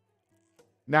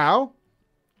 Now,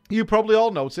 you probably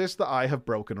all noticed that I have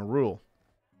broken a rule.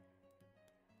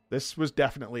 This was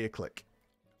definitely a clique,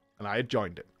 and I had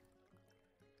joined it.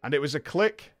 And it was a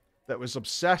clique that was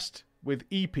obsessed with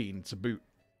EPing to boot.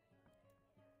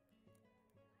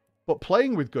 But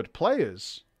playing with good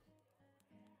players,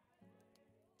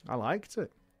 I liked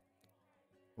it.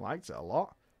 I liked it a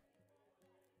lot.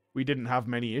 We didn't have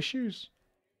many issues.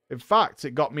 In fact,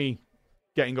 it got me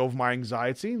getting over my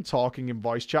anxiety and talking in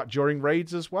voice chat during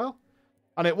raids as well.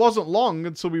 And it wasn't long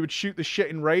until we would shoot the shit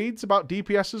in raids about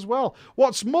DPS as well.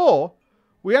 What's more,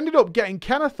 we ended up getting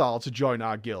Kennethal to join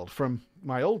our guild from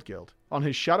my old guild on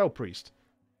his Shadow Priest,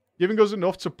 giving us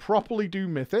enough to properly do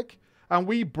Mythic, and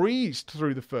we breezed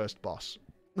through the first boss.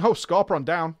 Oh, Scorpion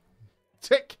down.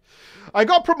 Tick. I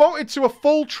got promoted to a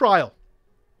full trial,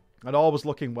 and all was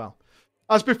looking well.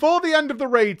 As before the end of the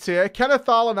raid tier,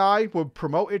 Kennethal and I were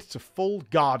promoted to full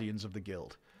Guardians of the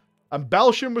guild, and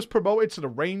Belsham was promoted to the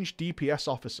ranged DPS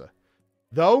officer.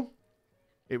 Though,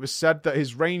 it was said that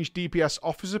his ranged DPS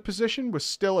officer position was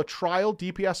still a trial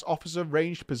DPS officer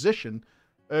ranged position,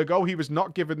 ergo he was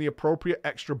not given the appropriate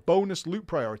extra bonus loot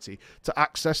priority to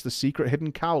access the secret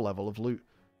hidden cow level of loot.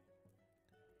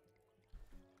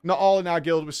 Not all in our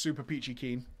guild was super peachy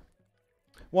keen.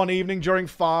 One evening during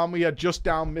farm, we had just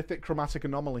down Mythic Chromatic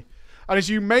Anomaly. And as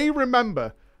you may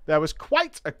remember, there was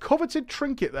quite a coveted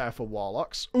trinket there for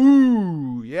Warlocks.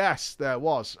 Ooh, yes, there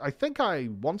was. I think I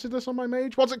wanted this on my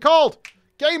mage. What's it called?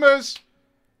 Gamers!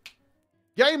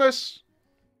 Gamers!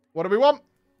 What do we want?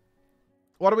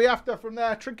 What are we after from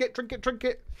there? Trinket, trinket,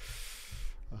 trinket.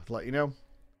 I'll let you know.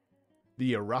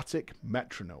 The Erratic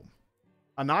Metronome.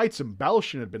 An item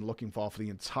Belsham had been looking for the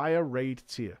entire raid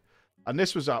tier. And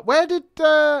this was at... Where did...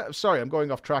 sorry, I'm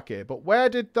going off track here. But where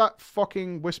did that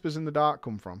fucking Whispers in the Dark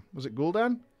come from? Was it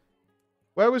Gul'dan?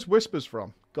 Where was Whispers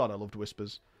from? God, I loved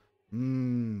Whispers.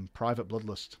 Private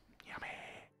Bloodlust. Yummy.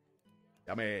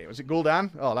 I mean, was it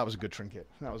Gul'dan? Oh, that was a good trinket.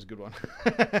 That was a good one.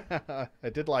 I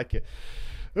did like it.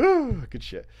 Ooh, good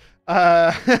shit.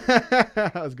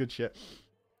 That was good shit.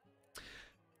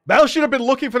 Bell should have been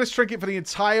looking for this trinket for the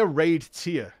entire raid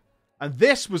tier. And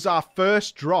this was our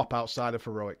first drop outside of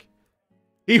Heroic.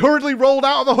 He hurriedly rolled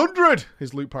out of 100,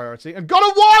 his loot priority, and got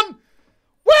a 1!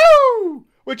 Woo!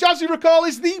 Which, as you recall,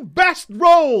 is the best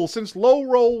roll since low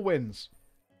roll wins.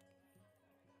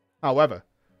 However,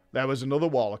 there was another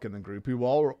Warlock in the group who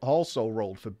also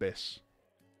rolled for BIS.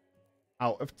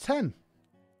 Out of 10.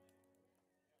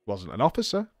 Wasn't an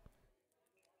officer.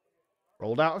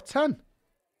 Rolled out of 10.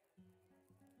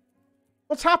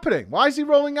 What's happening? Why is he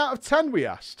rolling out of 10, we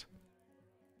asked.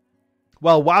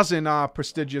 Well, Wazin, our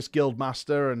prestigious guild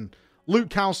master and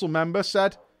loot council member,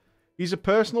 said, he's a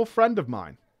personal friend of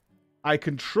mine. I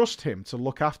can trust him to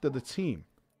look after the team.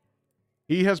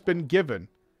 He has been given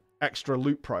extra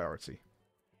loot priority.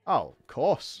 Oh, of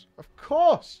course. Of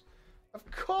course. Of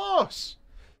course.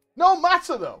 No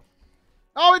matter, though.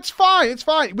 Oh, it's fine. It's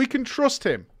fine. We can trust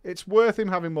him. It's worth him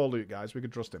having more loot, guys. We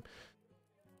can trust him.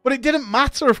 But it didn't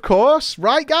matter, of course.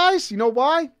 Right, guys? You know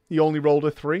why? He only rolled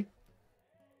a 3.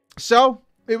 So,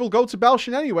 it will go to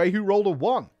Belshin anyway, who rolled a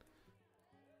 1.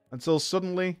 Until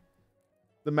suddenly,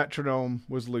 the metronome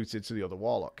was looted to the other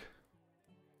Warlock.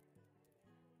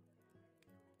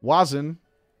 Wazin,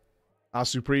 our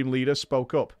supreme leader,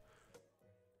 spoke up.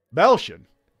 Belshin,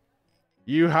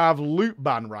 you have loot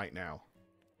ban right now.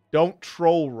 Don't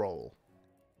troll roll.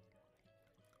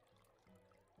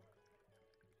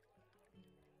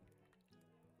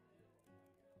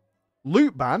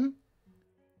 Loot ban?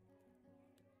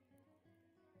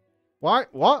 Why?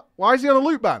 What? Why is he on a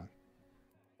loot ban?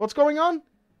 What's going on?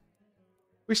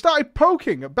 We started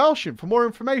poking at Belshin for more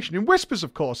information, in whispers,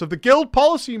 of course, of the guild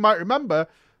policy you might remember,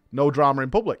 no drama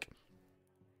in public.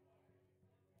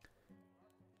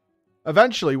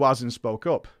 Eventually, Wazin spoke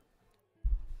up.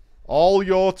 All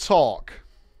your talk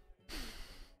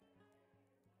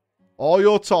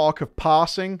of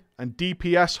parsing and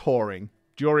DPS whoring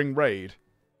during raid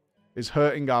is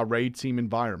hurting our raid team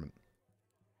environment.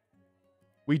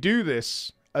 We do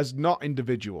this as not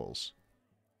individuals,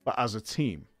 but as a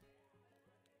team.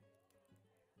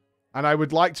 And I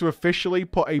would like to officially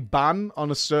put a ban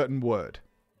on a certain word.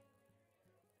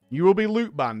 You will be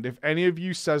loot banned if any of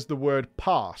you says the word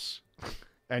parse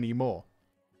anymore.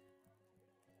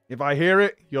 If I hear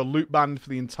it, you're loot banned for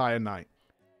the entire night.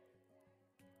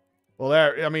 Well,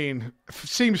 there, I mean,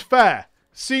 seems fair.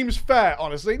 Seems fair,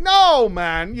 honestly. No,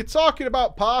 man. You're talking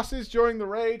about passes during the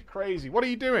raid? Crazy. What are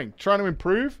you doing? Trying to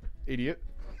improve? Idiot.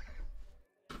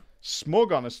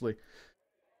 Smug, honestly.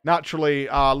 Naturally,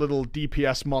 our little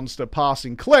DPS monster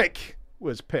passing click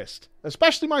was pissed.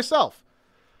 Especially myself.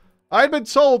 I had been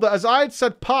told that as I had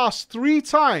said pass 3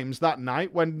 times that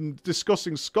night when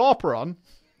discussing Scorpion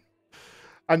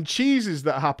and cheeses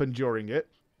that happened during it,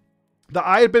 that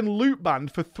I had been loot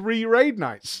banned for 3 raid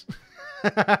nights.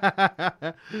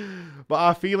 But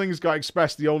our feelings got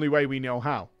expressed the only way we know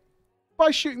how.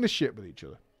 By shooting the shit with each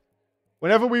other.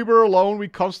 Whenever we were alone, we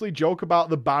constantly joke about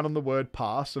the ban on the word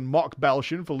pass and mock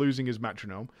Belshin for losing his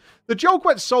metronome. The joke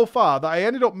went so far that I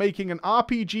ended up making an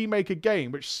RPG Maker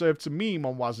game which served to meme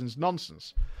on Wazin's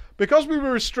nonsense. Because we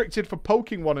were restricted for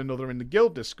poking one another in the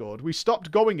guild Discord, we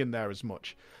stopped going in there as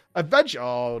much. Eventually,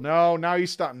 oh no, now you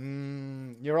start,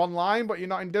 you're online but you're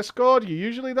not in Discord, you're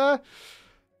usually there?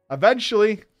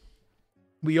 Eventually,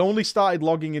 we only started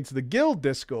logging into the guild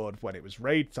Discord when it was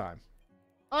raid time.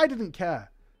 I didn't care.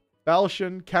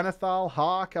 Belshin, Kennethal,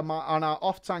 Hark, and our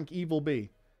off-tank Evil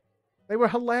Bee. They were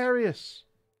hilarious.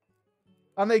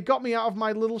 And they got me out of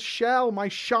my little shell, my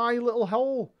shy little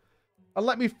hole. And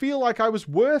let me feel like I was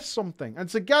worth something. And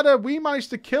together, we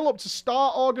managed to kill up to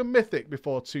Star Organ Mythic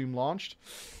before Tomb launched.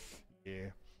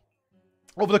 Yeah.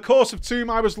 Over the course of Tomb,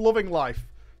 I was loving life.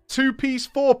 2-piece,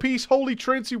 4-piece Holy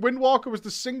Trinity Windwalker was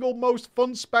the single most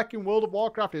fun spec in World of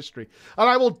Warcraft history. And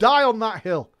I will die on that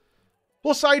hill.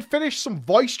 Plus, I had finished some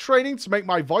voice training to make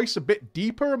my voice a bit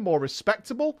deeper and more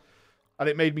respectable. And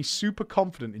it made me super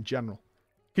confident in general.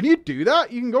 Can you do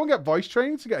that? You can go and get voice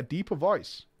training to get a deeper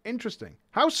voice. Interesting.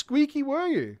 How squeaky were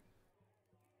you?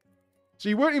 So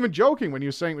you weren't even joking when you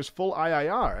were saying it was full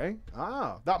IIR, eh?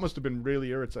 Ah, that must have been really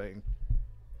irritating.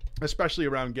 Especially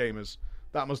around gamers.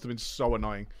 That must have been so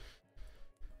annoying.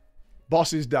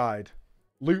 Bosses died.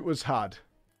 Loot was had.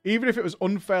 Even if it was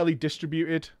unfairly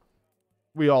distributed,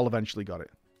 we all eventually got it.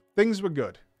 Things were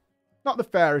good. Not the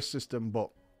fairest system, but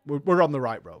we're on the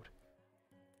right road.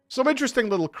 Some interesting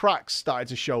little cracks started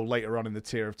to show later on in the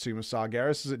tier of Tomb of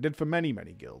Sargeras, as it did for many,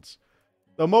 many guilds.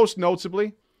 Though most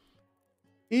notably,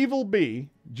 Evil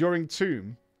Bee, during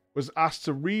Tomb, was asked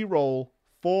to re-roll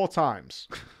 4 times.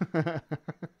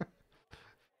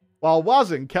 While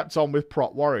Wazin kept on with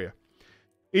Prot Warrior.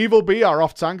 Evil B, our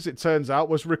off-tank, as it turns out,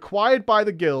 was required by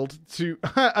the guild to,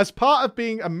 as part of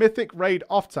being a mythic raid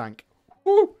off-tank.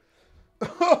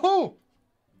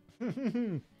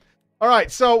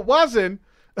 Alright, so Wazin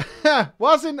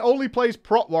only plays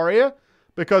Prot Warrior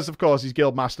because, of course, he's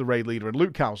Guildmaster, Raid Leader, and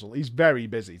Loot Council. He's very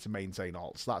busy to maintain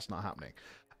alts. That's not happening.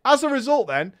 As a result,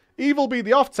 then, Evil B,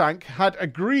 the off-tank, had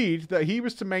agreed that he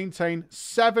was to maintain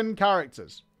 7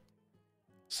 characters.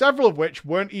 Several of which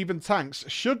weren't even tanks,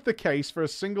 should the case for a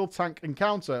single tank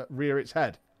encounter rear its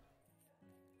head.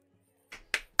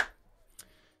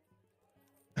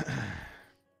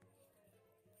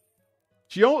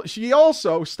 She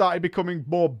also started becoming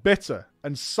more bitter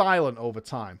and silent over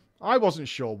time. I wasn't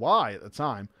sure why at the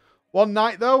time. One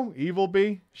night, though, Evil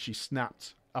B, she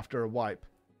snapped after a wipe.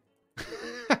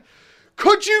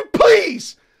 Could you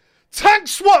please tank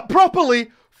swap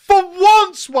properly for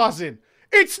once, Wazin?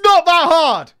 It's not that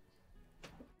hard!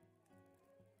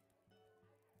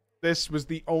 This was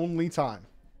the only time,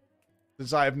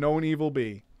 since I have known Evil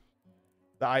B,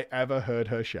 that I ever heard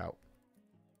her shout.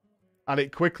 And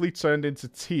it quickly turned into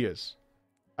tears,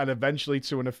 and eventually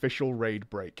to an official raid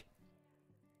break.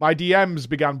 My DMs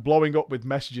began blowing up with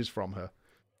messages from her.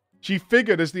 She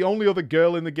figured as the only other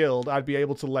girl in the guild, I'd be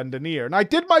able to lend an ear, and I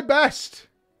did my best!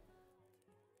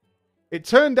 It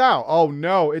turned out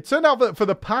that for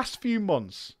the past few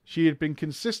months, she had been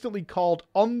consistently called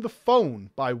on the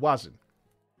phone by Wazin.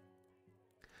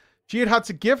 She had had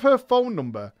to give her phone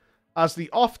number as the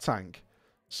off-tank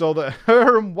so that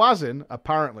her and Wazin,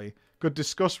 apparently, could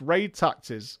discuss raid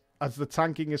tactics as the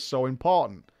tanking is so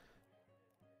important.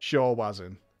 Sure,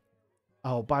 Wazin.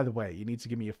 Oh, by the way, you need to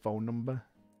give me your phone number,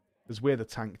 because we're the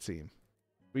tank team.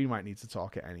 We might need to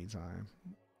talk at any time.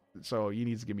 So you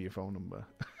need to give me your phone number.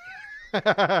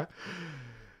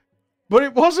 But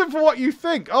it wasn't for what you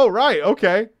think. Oh, right,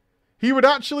 okay. He would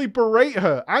actually berate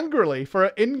her angrily for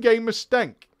her in-game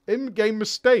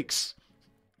mistakes.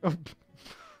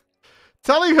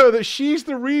 Telling her that she's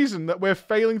the reason that we're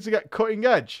failing to get cutting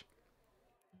edge.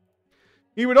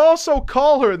 He would also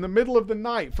call her in the middle of the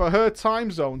night for her time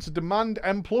zone to demand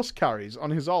M+ carries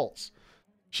on his alts.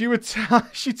 She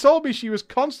told me she was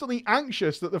constantly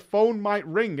anxious that the phone might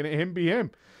ring and it be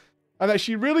him. And that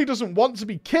she really doesn't want to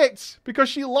be kicked because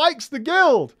she likes the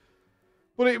guild.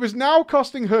 But it was now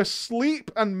costing her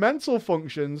sleep and mental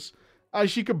functions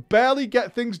as she could barely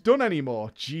get things done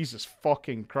anymore. Jesus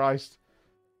fucking Christ.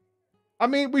 I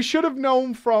mean, we should have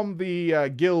known from the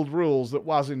guild rules that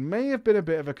Wazin may have been a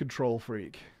bit of a control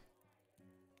freak.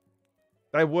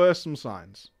 There were some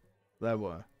signs. There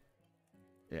were.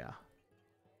 Yeah.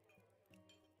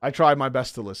 I tried my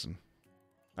best to listen.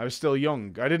 I was still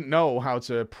young. I didn't know how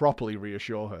to properly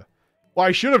reassure her. What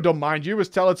I should have done, mind you, was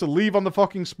tell her to leave on the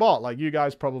fucking spot, like you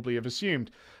guys probably have assumed.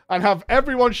 And have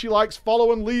everyone she likes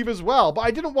follow and leave as well. But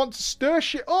I didn't want to stir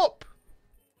shit up.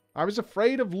 I was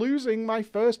afraid of losing my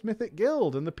first Mythic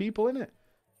Guild and the people in it.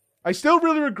 I still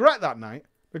really regret that night,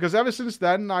 because ever since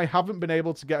then, I haven't been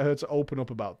able to get her to open up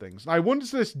about things. And I wonder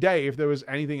to this day if there was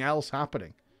anything else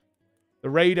happening. The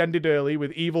raid ended early,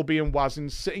 with Evil B and Wazin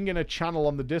sitting in a channel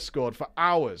on the Discord for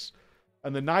hours.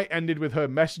 And the night ended with her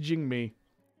messaging me,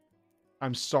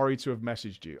 "I'm sorry to have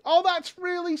messaged you." Oh, that's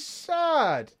really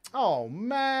sad. Oh,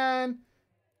 man.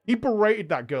 He berated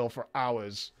that girl for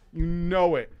hours. You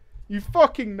know it. You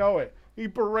fucking know it. He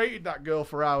berated that girl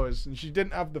for hours, and she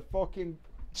didn't have the fucking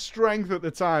strength at the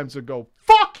time to go,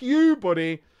 "Fuck you,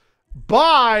 buddy.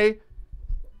 Bye."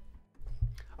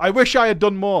 I wish I had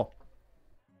done more.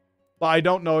 But I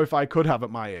don't know if I could have at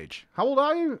my age. How old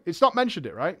are you? It's not mentioned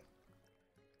it, right?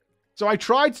 So I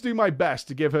tried to do my best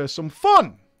to give her some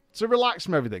fun. To relax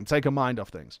from everything. Take her mind off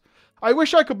things. I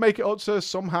wish I could make it up to her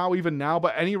somehow even now.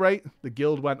 But at any rate, the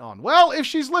guild went on. Well, if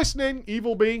she's listening,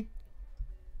 Evil B.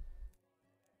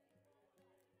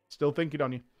 Still thinking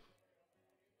on you.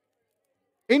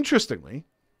 Interestingly,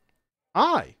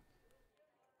 I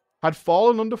had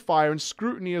fallen under fire and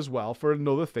scrutiny as well for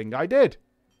another thing I did.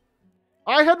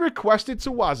 I had requested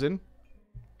to Wazin,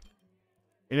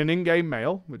 in an in-game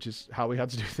mail, which is how we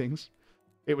had to do things,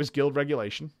 it was guild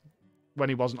regulation, when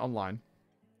he wasn't online,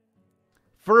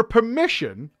 for a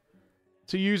permission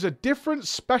to use a different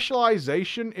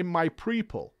specialization in my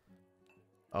pre-pull.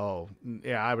 Oh,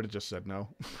 yeah, I would have just said no.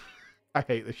 I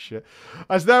hate this shit.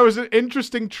 As there was an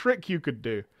interesting trick you could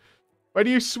do. When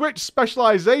you switch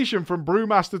specialization from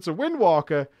Brewmaster to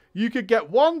Windwalker, you could get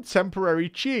one temporary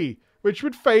chi, which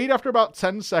would fade after about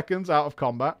 10 seconds out of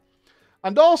combat.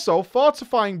 And also,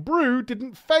 Fortifying Brew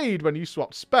didn't fade when you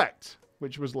swapped Spect,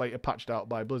 which was later patched out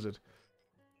by Blizzard.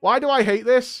 Why do I hate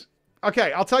this?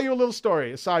 Okay, I'll tell you a little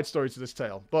story, a side story to this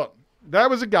tale. But there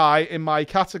was a guy in my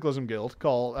Cataclysm guild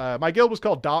called... my guild was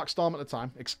called Darkstorm at the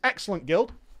time. Excellent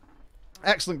guild.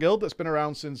 Excellent guild that's been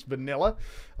around since vanilla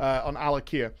on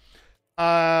Alakia.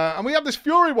 And we have this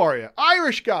Fury Warrior.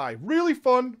 Irish guy. Really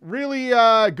fun. Really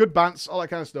good bants. All that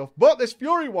kind of stuff. But this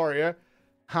Fury Warrior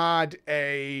had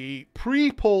a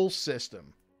pre-pull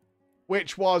system.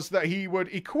 Which was that he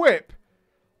would equip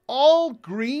all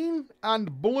green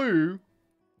and blue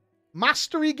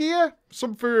mastery gear.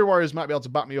 Some Fury Warriors might be able to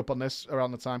back me up on this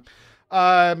around the time.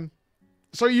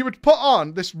 So you would put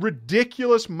on this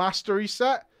ridiculous mastery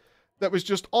set that was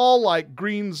just all like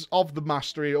greens of the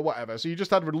mastery or whatever. So you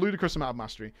just had a ludicrous amount of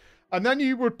mastery. And then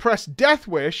you would press Death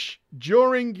Wish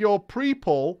during your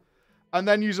pre-pull and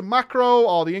then use a macro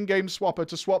or the in-game swapper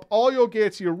to swap all your gear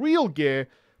to your real gear.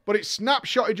 But it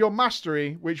snapshotted your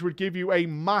mastery, which would give you a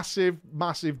massive,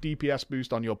 massive DPS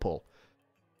boost on your pull.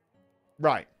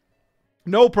 Right.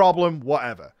 No problem,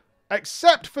 whatever.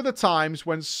 Except for the times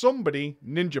when somebody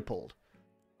ninja pulled.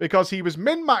 Because he was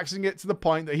min-maxing it to the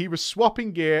point that he was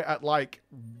swapping gear at like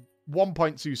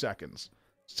 1.2 seconds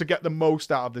to get the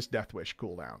most out of this Death Wish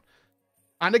cooldown.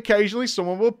 And occasionally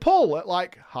someone will pull at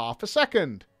like half a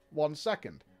second, 1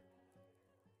 second.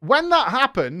 When that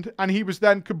happened, and he was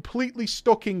then completely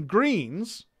stuck in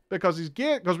greens, because his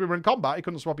gear, because we were in combat, he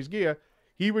couldn't swap his gear,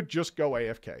 he would just go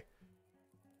AFK.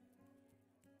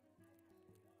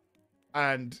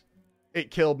 And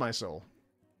it killed my soul.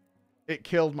 It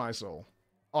killed my soul.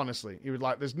 Honestly. He was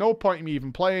like, there's no point in me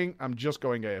even playing, I'm just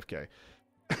going AFK.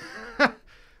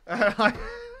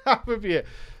 Half of you.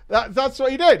 That's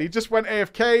what he did. He just went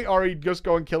AFK, or he'd just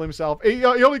go and kill himself. He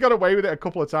only got away with it a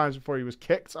couple of times before he was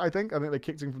kicked, I think. I think they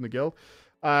kicked him from the guild.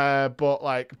 But,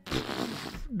 like,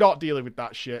 not dealing with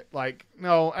that shit. Like,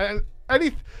 no.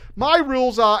 My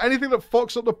rules are anything that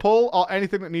fucks up the pull or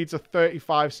anything that needs a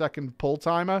 35-second pull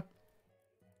timer,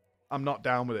 I'm not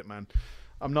down with it, man.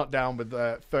 I'm not down with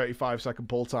 35-second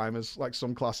pull timers like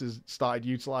some classes started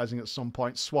utilizing at some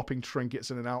point, swapping trinkets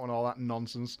in and out and all that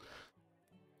nonsense.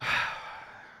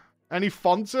 Any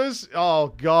fonters? Oh,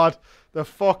 God. The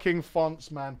fucking fonts,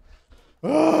 man.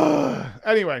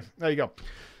 Anyway, there you go.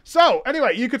 So,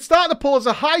 anyway, you could start the pull as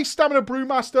a high stamina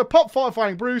brewmaster, pop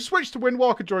Fortifying Brew, switch to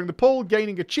Windwalker during the pull,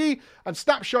 gaining a chi, and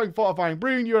snapshotting Fortifying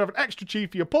Brew, and you would have an extra chi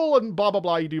for your pull, and blah, blah,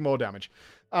 blah, you do more damage.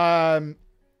 You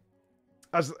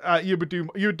would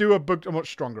do a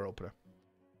much stronger opener.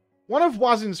 One of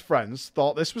Wazin's friends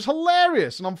thought this was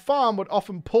hilarious, and on farm would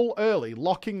often pull early,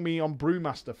 locking me on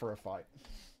Brewmaster for a fight.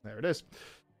 There it is.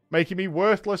 Making me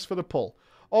worthless for the pull.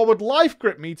 Or would life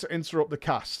grip me to interrupt the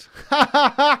cast. Ha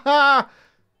ha ha ha!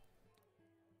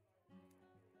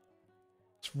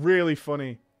 It's really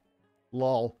funny.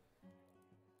 Lol.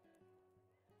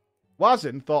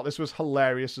 Wazin thought this was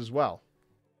hilarious as well.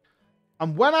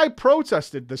 And when I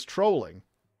protested this trolling,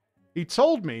 he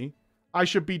told me I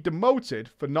should be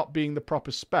demoted for not being the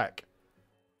proper spec,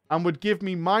 and would give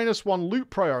me -1 loot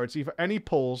priority for any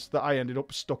pulls that I ended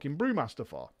up stuck in Brewmaster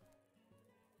for.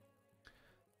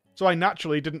 So I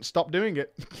naturally didn't stop doing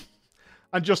it,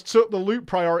 and just took the loot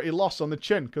priority loss on the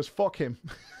chin, because fuck him.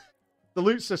 The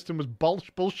loot system was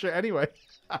bullshit anyway.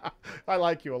 I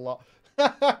like you a lot.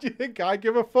 Do you think I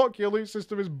give a fuck? Your loot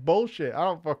system is bullshit. I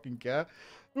don't fucking care.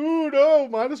 Ooh, no,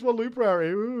 -1 loot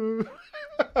priority. Ooh.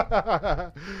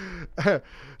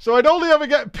 So I'd only ever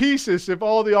get pieces if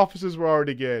all the officers were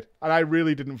already geared. And I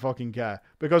really didn't fucking care.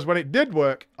 Because when it did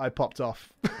work, I popped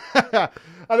off. And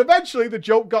eventually the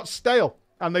joke got stale.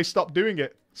 And they stopped doing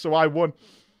it. So I won.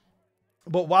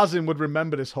 But Wazin would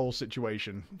remember this whole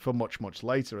situation for much, much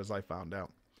later, as I found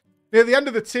out. Near the end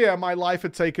of the tier, my life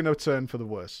had taken a turn for the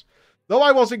worse. Though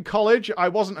I was in college, I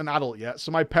wasn't an adult yet,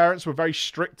 so my parents were very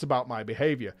strict about my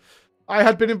behavior. I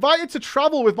had been invited to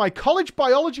travel with my college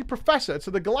biology professor to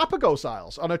the Galapagos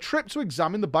Isles on a trip to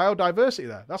examine the biodiversity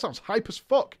there. That sounds hype as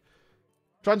fuck.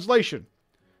 Translation.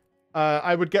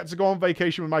 I would get to go on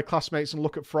vacation with my classmates and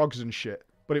look at frogs and shit,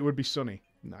 but it would be sunny.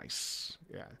 Nice.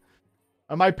 Yeah.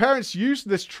 And my parents used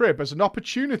this trip as an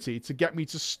opportunity to get me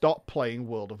to stop playing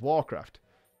World of Warcraft.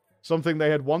 Something they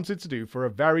had wanted to do for a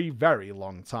very, very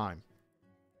long time.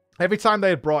 Every time they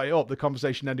had brought it up, the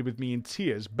conversation ended with me in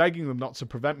tears, begging them not to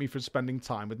prevent me from spending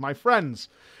time with my friends.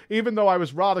 Even though I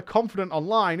was rather confident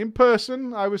online, in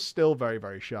person, I was still very,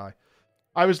 very shy.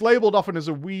 I was labelled often as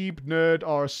a weeb, nerd,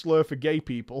 or a slur for gay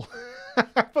people.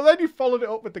 But then you followed it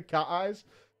up with the cat eyes.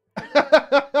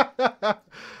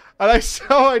 And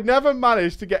I never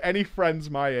managed to get any friends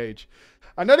my age.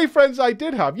 And any friends I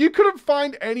did have, you couldn't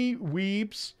find any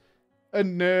weebs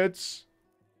and nerds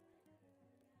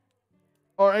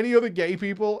or any other gay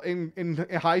people in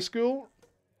high school.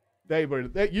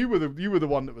 You were the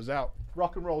one that was out.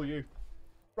 Rock and roll you.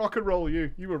 Rock and roll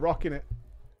you. You were rocking it.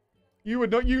 You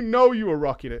were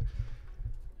rocking it.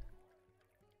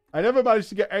 I never managed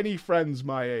to get any friends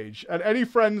my age, and any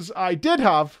friends I did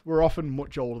have were often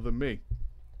much older than me.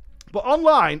 But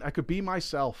online, I could be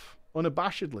myself,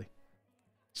 unabashedly.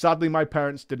 Sadly, my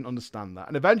parents didn't understand that,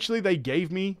 and eventually they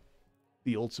gave me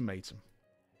the ultimatum.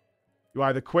 You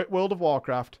either quit World of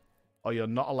Warcraft, or you're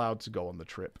not allowed to go on the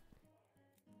trip.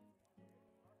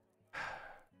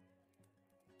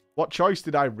 What choice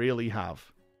did I really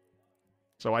have?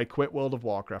 So I quit World of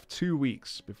Warcraft 2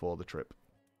 weeks before the trip.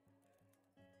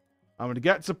 I'm going to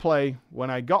get to play when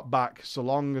I got back, so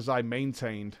long as I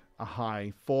maintained a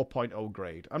high 4.0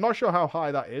 grade. I'm not sure how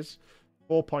high that is.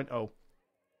 4.0.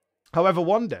 However,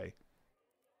 one day,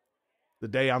 the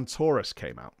day Antorus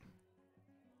came out,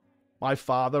 my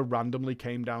father randomly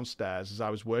came downstairs as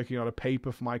I was working on a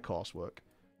paper for my coursework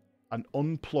and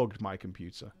unplugged my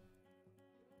computer.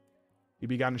 He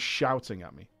began shouting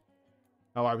at me.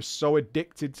 Now, I was so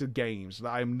addicted to games that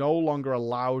I am no longer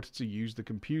allowed to use the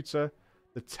computer,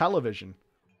 the television,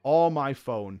 or my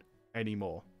phone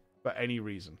anymore for any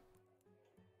reason.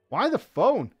 Why the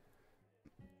phone?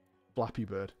 Flappy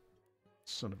Bird.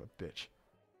 Son of a bitch.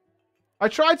 I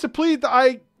tried to plead that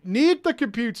I need the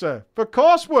computer for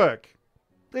coursework.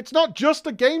 It's not just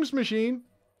a games machine.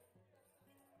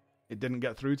 It didn't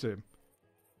get through to him.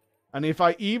 And if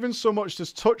I even so much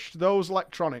as touched those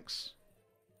electronics,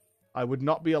 I would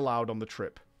not be allowed on the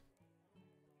trip.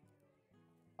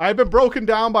 I had been broken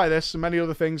down by this and many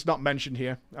other things not mentioned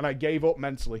here, and I gave up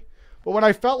mentally. But when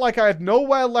I felt like I had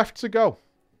nowhere left to go,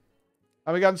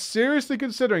 I began seriously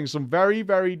considering some very,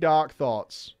 very dark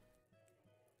thoughts.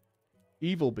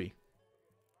 Evil Bee.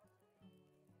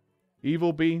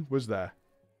 Evil Bee was there.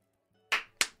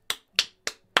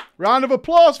 Round of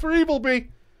applause for Evil Bee.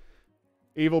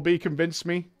 Evil Bee convinced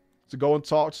me to go and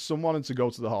talk to someone and to go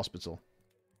to the hospital.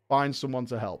 Find someone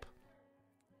to help.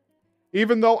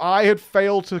 Even though I had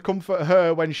failed to comfort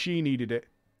her when she needed it,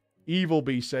 Evil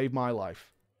Bee saved my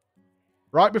life.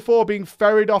 Right before being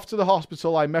ferried off to the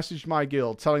hospital, I messaged my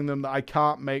guild telling them that I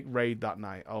can't make raid that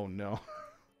night. Oh no.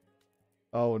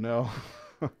 Oh no.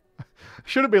 I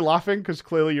shouldn't be laughing because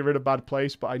clearly you're in a bad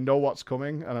place, but I know what's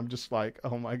coming and I'm just like,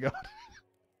 oh my god.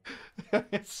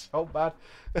 It's so bad.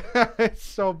 It's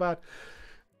so bad.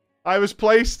 I was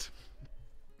placed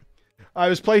in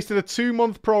a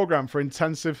 2-month program for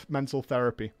intensive mental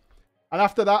therapy. And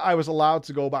after that, I was allowed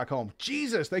to go back home.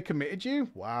 Jesus, they committed you?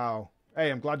 Wow. Hey,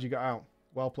 I'm glad you got out.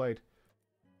 Well played.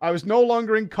 I was no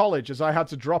longer in college as I had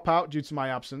to drop out due to my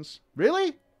absence.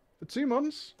 Really? For 2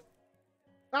 months?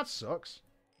 That sucks.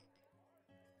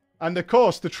 And of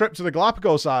course, the trip to the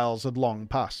Galapagos Isles had long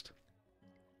passed.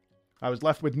 I was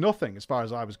left with nothing as far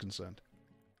as I was concerned.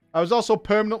 I was also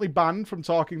permanently banned from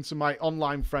talking to my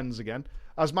online friends again,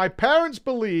 as my parents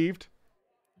believed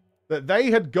that they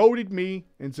had goaded me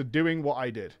into doing what I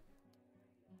did.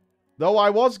 Though I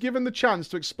was given the chance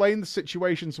to explain the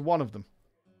situation to one of them.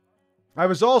 I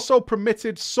was also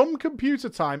permitted some computer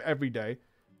time every day,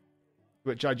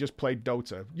 which I just played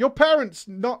Dota. Your parents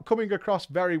not coming across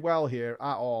very well here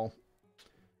at all.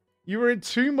 You were in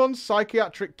 2 months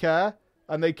psychiatric care,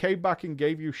 and they came back and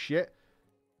gave you shit.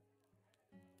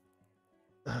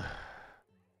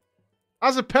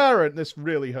 As a parent, this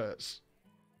really hurts.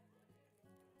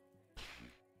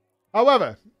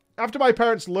 However, after my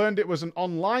parents learned it was an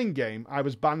online game, I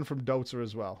was banned from Dota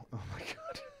as well. Oh my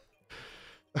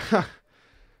god.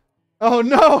 Oh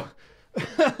no!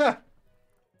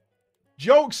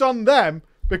 Joke's on them,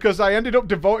 because I ended up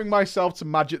devoting myself to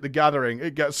Magic the Gathering.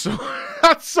 It gets so...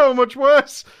 That's so much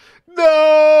worse!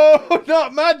 No!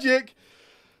 Not Magic!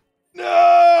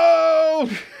 No!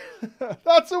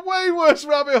 That's a way worse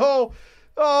rabbit hole!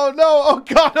 Oh no! Oh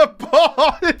god, a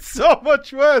bot! It's so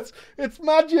much worse! It's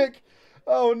Magic!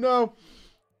 Oh no!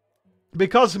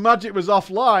 Because Magic was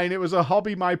offline, it was a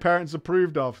hobby my parents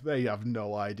approved of. They have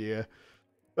no idea.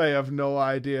 They have no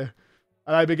idea.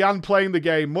 And I began playing the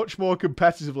game much more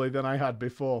competitively than I had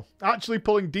before. Actually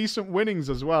pulling decent winnings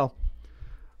as well.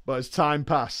 But as time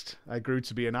passed, I grew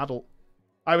to be an adult.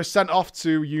 I was sent off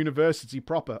to university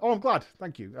proper. Oh, I'm glad.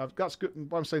 Thank you. That's good.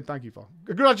 What I'm saying thank you for.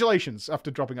 Congratulations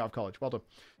after dropping out of college. Well done.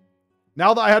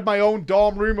 Now that I had my own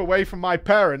dorm room away from my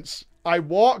parents, I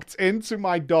walked into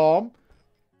my dorm,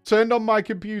 turned on my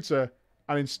computer,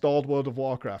 and installed World of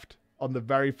Warcraft on the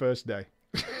very first day.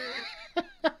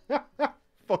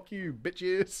 Fuck you,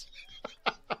 bitches.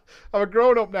 I'm a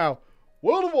grown-up now.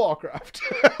 World of Warcraft.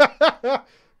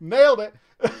 Nailed it.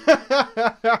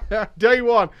 Day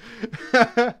one.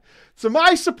 To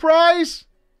my surprise,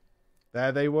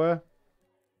 there they were.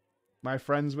 My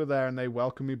friends were there and they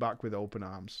welcomed me back with open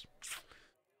arms.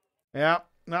 Yeah,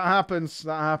 that happens.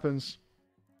 That happens.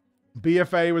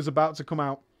 BFA was about to come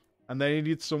out and they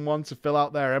needed someone to fill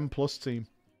out their M+ team.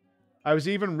 I was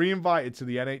even re-invited to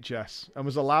the NHS and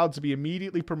was allowed to be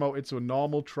immediately promoted to a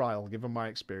normal trial given my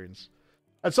experience.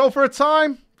 And so for a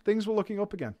time, things were looking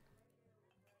up again.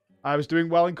 I was doing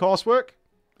well in coursework.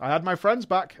 I had my friends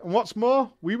back. And what's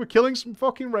more, we were killing some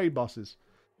fucking raid bosses.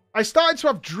 I started to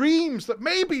have dreams that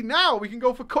maybe now we can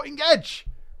go for cutting edge,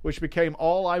 which became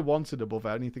all I wanted above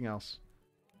anything else.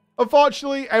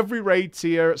 Unfortunately, every raid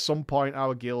tier at some point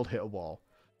our guild hit a wall.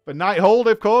 For Nighthold,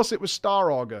 of course, it was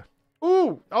Star Augur.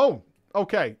 Ooh, oh,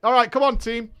 okay. All right, come on,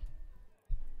 team.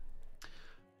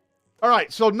 All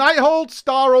right, so Nighthold,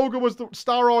 Star Augur was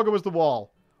the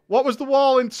wall. What was the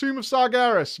wall in Tomb of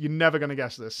Sargeras? You're never going to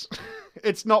guess this.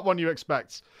 It's not one you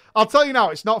expect. I'll tell you now,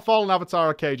 it's not Fallen Avatar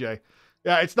or KJ.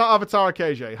 Yeah, it's not Avatar or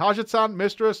KJ. Hajatan,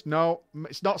 Mistress, no.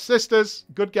 It's not Sisters.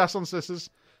 Good guess on Sisters.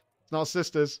 It's not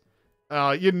Sisters.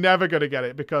 You're never going to get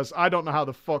it because I don't know how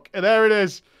the fuck... There it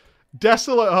is.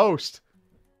 Desolate Host.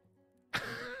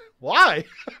 Why?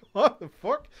 What the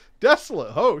fuck?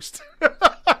 Desolate Host.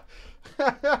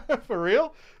 For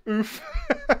real? Oof.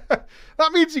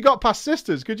 That means you got past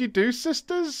Sisters. Could you do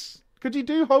Sisters? Could you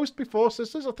do Host before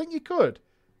Sisters? I think you could.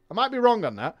 I might be wrong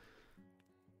on that.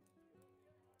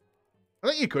 I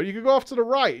think you could. You could go off to the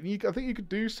right. And I think you could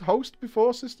do Host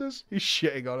before Sisters. He's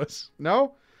shitting on us.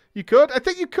 No? You could? I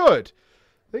think you could.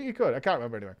 I think you could. I can't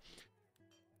remember anyway.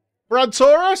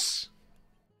 Antorus?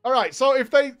 Alright, so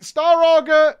if they... Star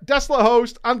Augur, Desolate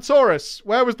Host, Antorus.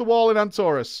 Where was the wall in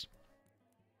Antorus?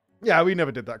 Yeah, we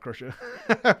never did that, Crusher.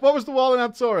 What was the wall in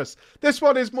Antorus? This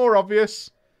one is more obvious.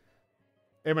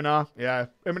 Iminar. Yeah.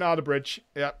 Iminar the bridge.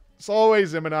 Yeah. It's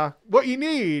always Iminar. What you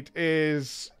need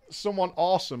is someone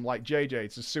awesome like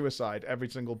JJ to suicide every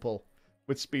single pull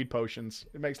with speed potions.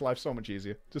 It makes life so much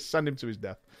easier. Just send him to his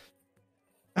death.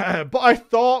 But I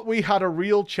thought we had a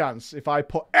real chance if I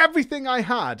put everything I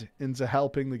had into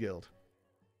helping the guild.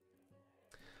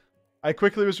 I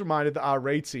quickly was reminded that our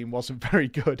raid team wasn't very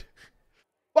good.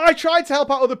 But I tried to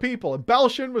help out other people, and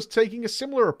Belshan was taking a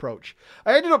similar approach.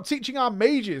 I ended up teaching our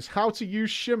mages how to use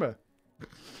Shimmer.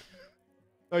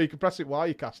 Oh, you can press it while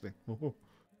you're casting.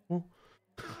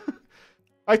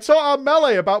 I taught our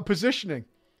melee about positioning,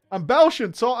 and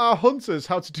Belshan taught our hunters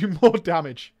how to do more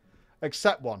damage.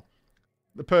 Except one.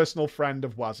 The personal friend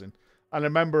of Wazin, and a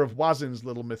member of Wazin's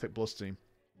little Mythic Plus team.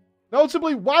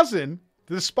 Notably, Wazin,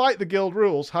 despite the guild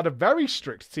rules, had a very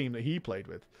strict team that he played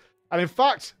with. And in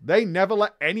fact, they never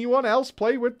let anyone else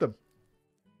play with them.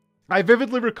 I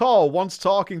vividly recall once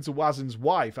talking to Wazin's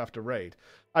wife after raid,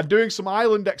 and doing some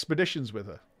island expeditions with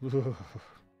her.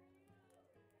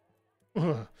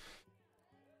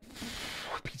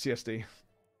 PTSD.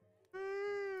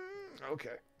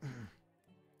 Okay.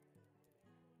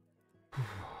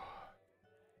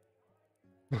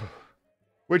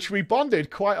 Which we bonded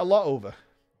quite a lot over.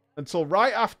 Until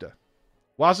right after,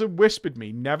 Wazin whispered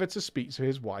me never to speak to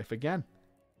his wife again.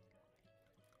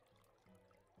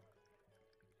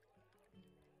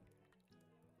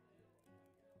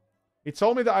 He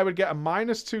told me that I would get a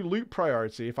 -2 loot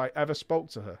priority if I ever spoke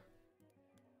to her.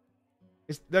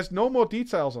 There's no more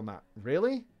details on that.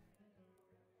 Really?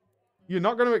 You're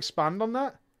not going to expand on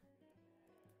that?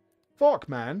 Fuck,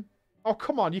 man. Oh,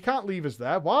 come on. You can't leave us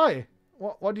there. Why?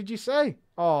 What did you say?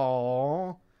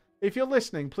 Oh, if you're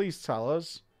listening, please tell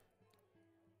us.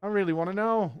 I really want to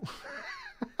know.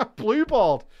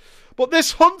 Blueballed. But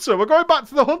this hunter, we're going back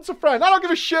to the hunter friend. I don't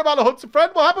give a shit about the hunter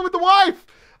friend. What happened with the wife?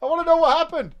 I want to know what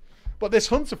happened. But this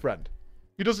hunter friend,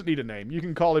 he doesn't need a name. You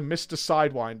can call him Mr.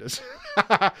 Sidewinders.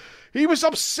 He was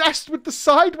obsessed with the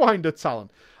Sidewinder talent.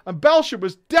 And Belshan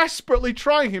was desperately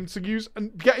trying him to use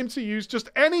and get him to use just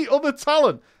any other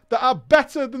talent that are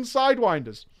better than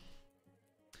Sidewinders.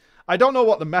 I don't know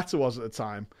what the meta was at the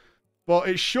time, but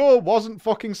it sure wasn't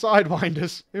fucking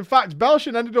Sidewinders. In fact,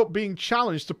 Belshan ended up being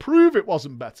challenged to prove it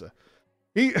wasn't better.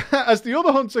 He, as the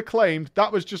other hunter claimed,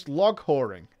 that was just log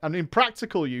whoring, and in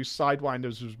practical use,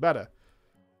 Sidewinders was better.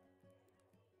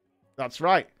 That's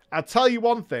right. I'll tell you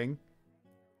one thing.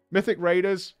 Mythic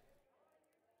Raiders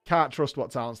can't trust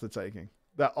what talents they're taking.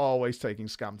 They're always taking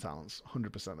scam talents,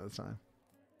 100% of the time.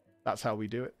 That's how we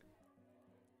do it.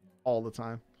 All the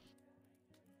time.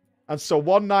 And so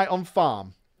one night on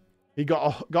farm, he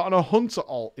got on a hunter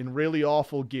alt in really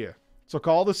awful gear. Took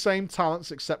all the same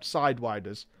talents except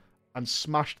Sidewinders and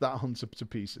smashed that hunter to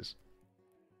pieces.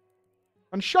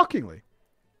 And shockingly,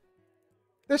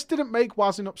 this didn't make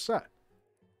Wazin upset.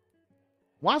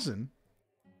 Wazin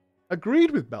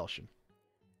agreed with Belshan.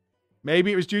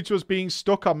 Maybe it was due to us being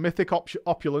stuck on Mythic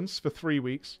Opulence for 3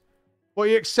 weeks. but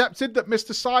he accepted that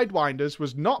Mr. Sidewinders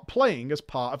was not playing as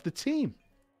part of the team.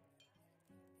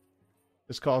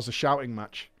 This caused a shouting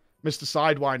match. Mr.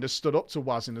 Sidewinders stood up to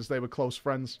Wazin as they were close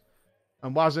friends,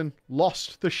 and Wazin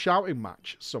lost the shouting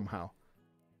match somehow.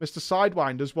 Mr.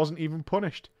 Sidewinders wasn't even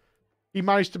punished. He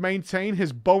managed to maintain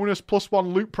his bonus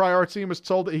 +1 loot priority and was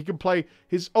told that he can play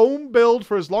his own build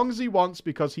for as long as he wants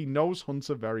because he knows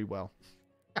Hunter very well.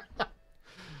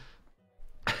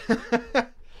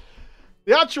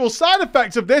 The actual side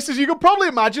effect of this, as you can probably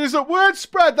imagine, is that word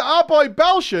spread that our boy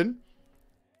Belshin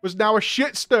was now a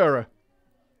shit stirrer,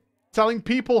 telling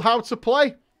people how to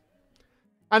play.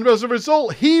 And as a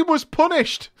result, he was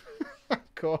punished.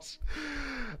 Of course.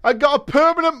 And got a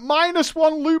permanent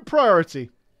 -1 loot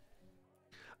priority.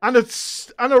 And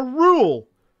a rule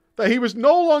that he was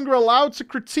no longer allowed to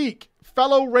critique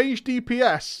fellow range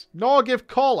DPS, nor give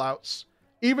callouts,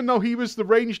 even though he was the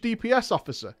range DPS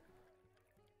officer.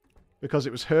 Because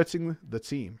it was hurting the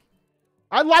team.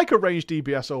 I like a range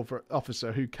DPS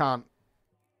officer who can't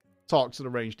talk to the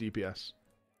range DPS.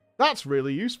 That's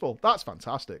really useful. That's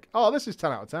fantastic. Oh, this is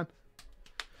 10 out of 10.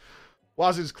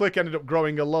 Wazin's clique ended up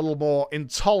growing a little more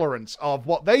intolerant of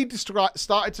what they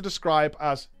started to describe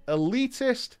as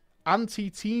elitist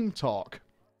anti-team talk.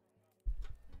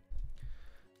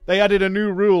 They added a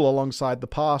new rule alongside the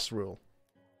pass rule.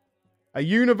 A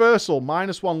universal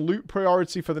 -1 loot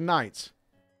priority for the night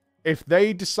if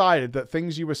they decided that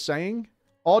things you were saying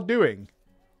or doing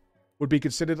would be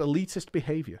considered elitist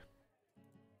behavior.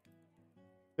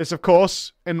 This, of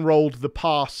course, enrolled the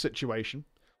pass situation.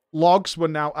 Logs were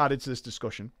now added to this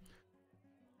discussion.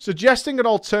 Suggesting an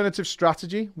alternative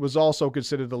strategy was also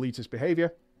considered elitist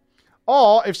behavior.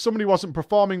 Or, if somebody wasn't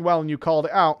performing well and you called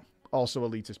it out, also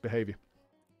elitist behavior.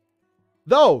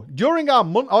 Though, during our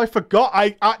month... Oh, I forgot.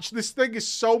 This thing is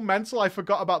so mental, I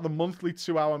forgot about the monthly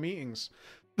 2-hour meetings.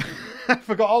 I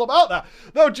forgot all about that.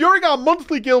 Though, during our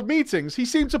monthly guild meetings, he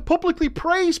seemed to publicly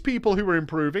praise people who were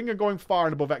improving and going far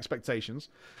and above expectations.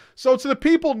 So, to the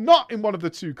people not in one of the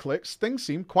two cliques, things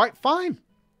seemed quite fine.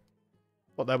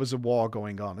 But there was a war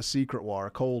going on, a secret war,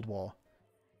 a cold war.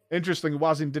 Interesting,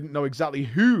 Wazin didn't know exactly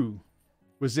who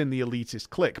was in the elitist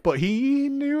clique, but he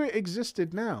knew it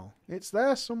existed now. It's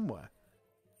there somewhere.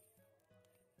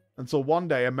 Until one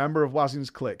day, a member of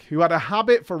Wazin's clique, who had a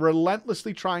habit for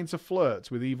relentlessly trying to flirt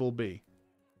with Evil B,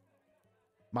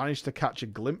 managed to catch a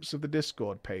glimpse of the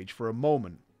Discord page for a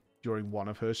moment during one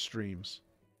of her streams.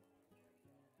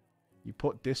 You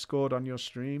put Discord on your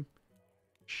stream?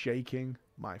 Shaking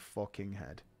my fucking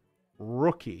head.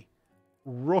 Rookie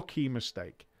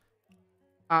mistake.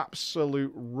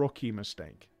 Absolute rookie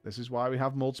mistake. This is why we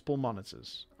have multiple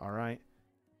monitors, alright?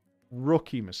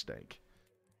 Rookie mistake.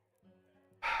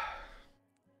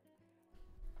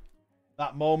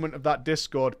 That moment of that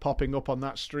Discord popping up on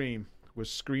that stream was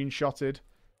screenshotted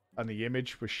and the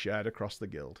image was shared across the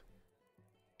guild,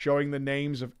 showing the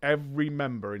names of every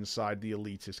member inside the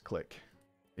elitist clique,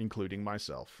 including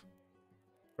myself.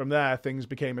 From there, things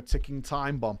became a ticking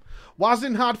time bomb.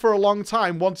 Wazin had for a long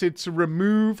time wanted to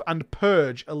remove and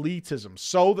purge elitism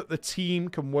so that the team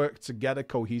can work together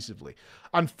cohesively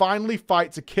and finally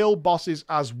fight to kill bosses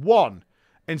as one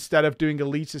instead of doing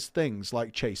elitist things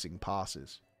like chasing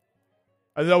passes.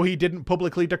 And though he didn't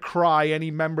publicly decry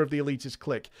any member of the elitist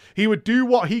clique, he would do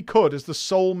what he could as the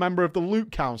sole member of the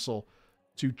Loot Council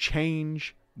to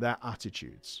change their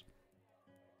attitudes.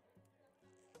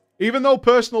 Even though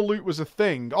personal loot was a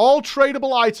thing, all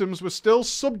tradable items were still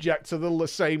subject to the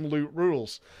same loot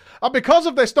rules. And because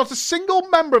of this, not a single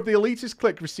member of the elitist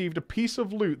clique received a piece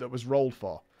of loot that was rolled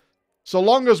for, so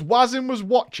long as Wazin was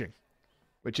watching,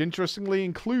 which interestingly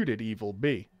included Evil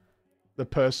B, the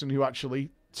person who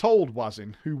actually told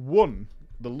Wazin who won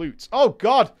the loot. Oh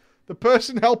god, the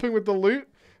person helping with the loot,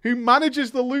 who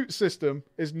manages the loot system,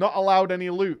 is not allowed any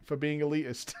loot for being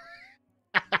elitist.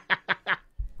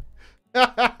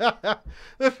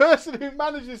 The person who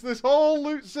manages this whole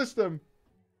loot system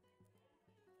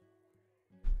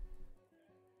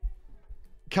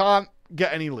can't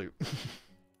get any loot.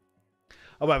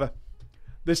 However,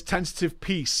 this tentative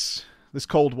peace, this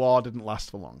Cold War, didn't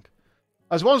last for long.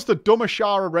 As once the dumb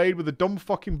Ashara raid with the dumb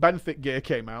fucking Benthic gear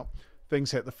came out,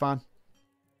 things hit the fan.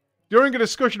 During a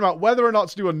discussion about whether or not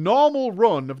to do a normal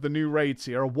run of the new raid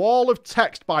tier, a wall of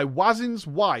text by Wazin's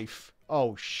wife...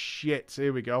 Oh shit,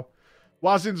 here we go.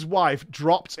 Wazin's wife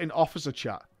dropped in officer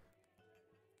chat.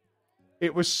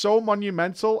 It was so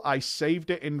monumental, I saved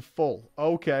it in full.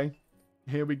 Okay,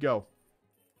 here we go.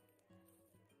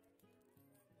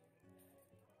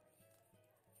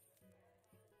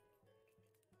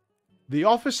 The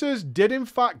officers did in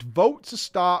fact vote to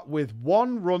start with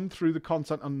one run through the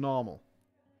content on normal.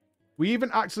 We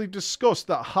even actually discussed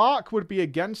that Hark would be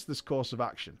against this course of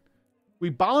action. We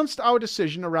balanced our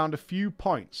decision around a few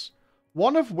points,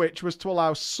 one of which was to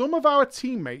allow some of our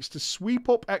teammates to sweep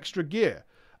up extra gear,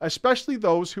 especially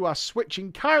those who are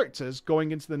switching characters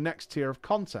going into the next tier of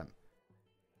content.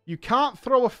 You can't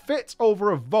throw a fit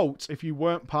over a vote if you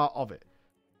weren't part of it.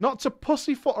 Not to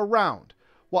pussyfoot around.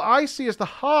 What I see as the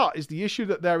heart is the issue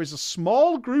that there is a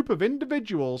small group of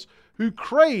individuals who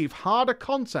crave harder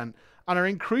content and are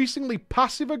increasingly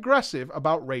passive-aggressive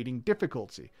about raiding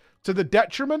difficulty, to the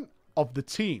detriment of the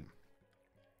team.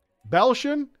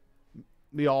 Belshan,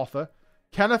 the author,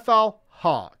 Kennethal,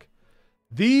 Hark.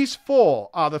 These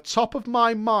four are the top of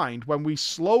my mind when we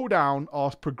slow down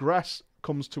or progress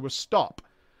comes to a stop.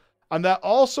 And they're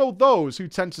also those who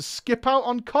tend to skip out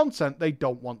on content they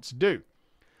don't want to do.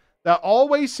 There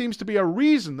always seems to be a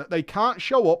reason that they can't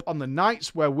show up on the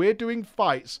nights where we're doing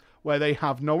fights where they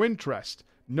have no interest,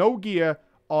 no gear,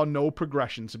 or no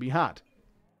progression to be had.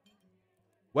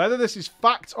 Whether this is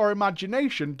fact or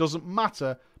imagination doesn't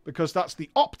matter, because that's the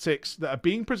optics that are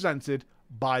being presented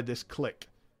by this clique.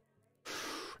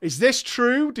 Is this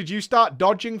true? Did you start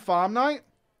dodging Farm Night?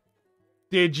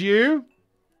 Did you?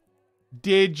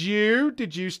 Did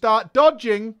you start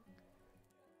dodging?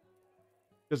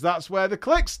 Because that's where the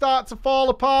clicks start to fall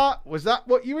apart. Was that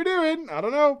what you were doing? I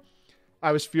don't know.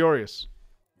 I was furious.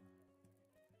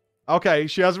 Okay,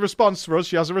 she has a response for us.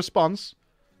 She has a response.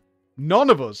 None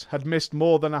of us had missed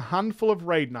more than a handful of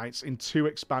raid nights in 2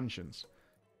 expansions.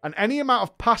 And any amount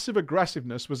of passive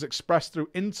aggressiveness was expressed through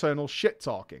internal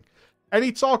shit-talking.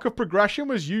 Any talk of progression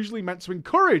was usually meant to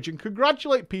encourage and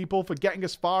congratulate people for getting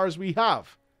as far as we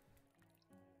have.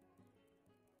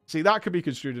 See, that could be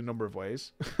construed a number of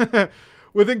ways.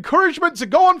 With encouragement to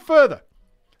go on further.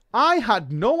 I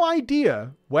had no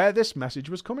idea where this message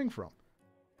was coming from.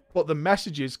 But the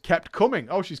messages kept coming.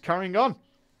 Oh, she's carrying on.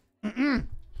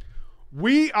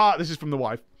 This is from the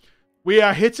wife. We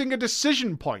are hitting a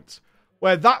decision point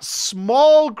where that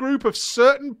small group of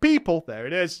certain people, there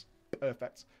it is,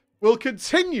 perfect, will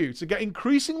continue to get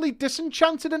increasingly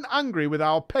disenchanted and angry with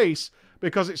our pace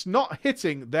because it's not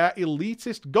hitting their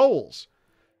elitist goals.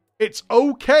 It's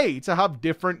okay to have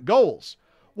different goals.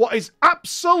 What is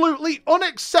absolutely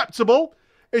unacceptable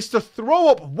is to throw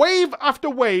up wave after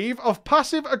wave of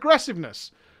passive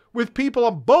aggressiveness, with people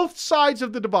on both sides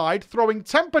of the divide throwing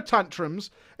temper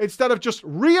tantrums instead of just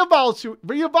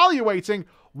reevaluating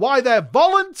why they're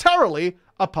voluntarily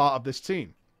a part of this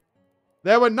team.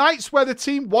 There were nights where the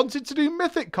team wanted to do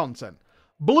mythic content,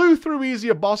 blew through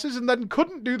easier bosses, and then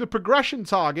couldn't do the progression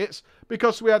targets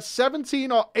because we had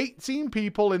 17 or 18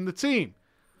 people in the team.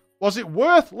 Was it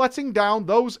worth letting down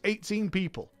those 18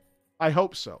 people? I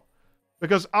hope so.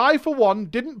 Because I, for one,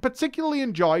 didn't particularly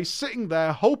enjoy sitting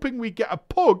there hoping we'd get a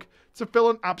pug to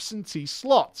fill an absentee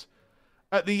slot.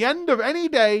 At the end of any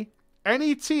day,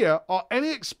 any tier, or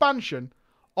any expansion,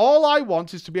 all I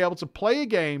want is to be able to play a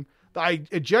game that I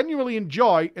genuinely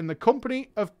enjoy in the company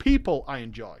of people I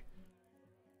enjoy.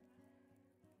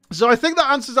 So I think that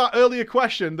answers our earlier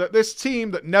question that this team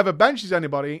that never benches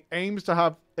anybody aims to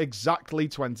have exactly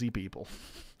 20 people.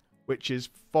 Which is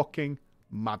fucking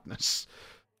madness.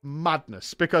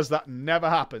 Madness, because that never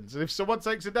happens. And if someone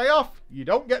takes a day off, you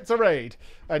don't get to raid,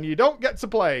 and you don't get to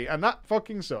play, and that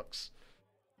fucking sucks.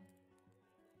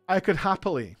 I could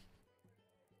happily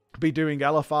be doing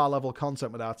LFR level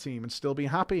content with our team and still be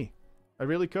happy. I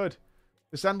really could.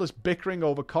 This endless bickering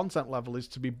over content level is,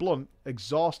 to be blunt,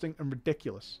 exhausting and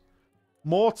ridiculous.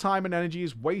 More time and energy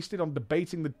is wasted on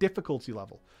debating the difficulty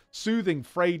level, soothing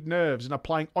frayed nerves, and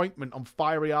applying ointment on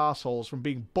fiery arseholes from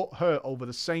being butthurt over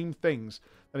the same things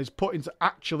that is put into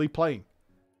actually playing.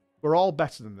 We're all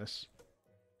better than this.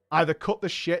 Either cut the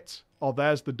shit, or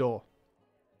there's the door.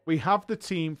 We have the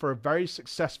team for a very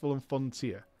successful and fun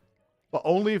tier, but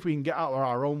only if we can get out of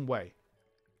our own way.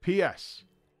 P.S.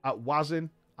 At Wazin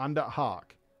and at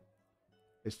Hark.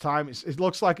 It's time. It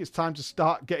looks like it's time to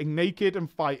start getting naked and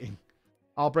fighting.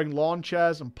 I'll bring lawn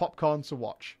chairs and popcorn to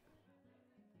watch.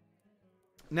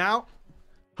 Now,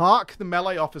 Hark, the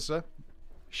melee officer,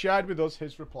 shared with us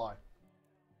his reply.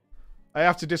 I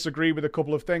have to disagree with a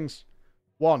couple of things.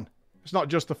 1, it's not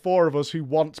just the 4 of us who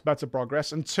want better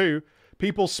progress. And 2,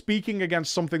 people speaking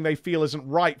against something they feel isn't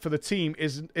right for the team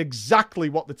isn't exactly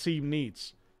what the team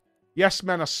needs. Yes,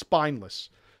 men are spineless.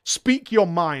 Speak your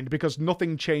mind, because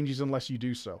nothing changes unless you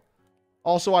do so.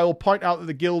 Also, I will point out that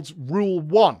the guild's rule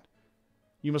 1,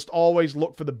 you must always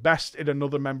look for the best in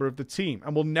another member of the team,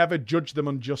 and will never judge them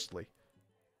unjustly,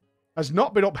 has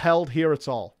not been upheld here at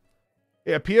all.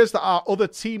 It appears that our other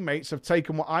teammates have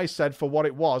taken what I said for what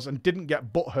it was and didn't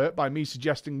get butthurt by me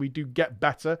suggesting we do get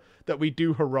better, that we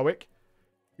do heroic.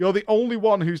 You're the only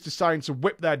one who's deciding to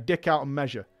whip their dick out and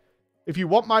measure. If you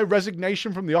want my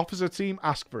resignation from the officer team,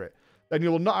 ask for it. Then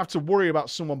you'll not have to worry about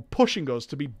someone pushing us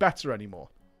to be better anymore.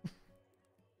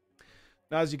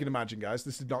 Now, as you can imagine, guys,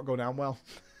 this did not go down well.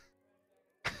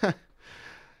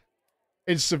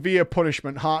 In severe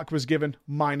punishment, Hark was given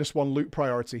 -1 loot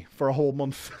priority for a whole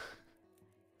month.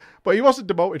 But he wasn't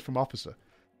demoted from officer.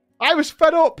 I was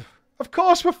fed up. Of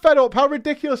course we're fed up. How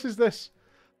ridiculous is this?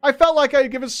 I felt like I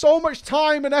had given so much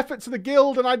time and effort to the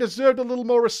guild and I deserved a little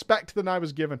more respect than I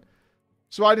was given.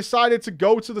 So I decided to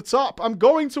go to the top. I'm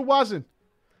going to Wazin.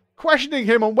 Questioning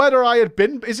him on whether I had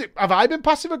been... Have I been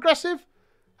passive-aggressive?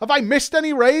 Have I missed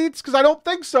any raids? Because I don't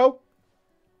think so.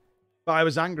 But I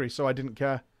was angry, so I didn't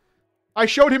care. I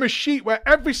showed him a sheet where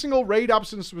every single raid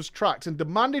absence was tracked and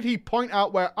demanded he point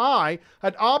out where I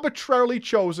had arbitrarily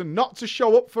chosen not to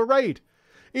show up for raid.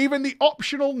 Even the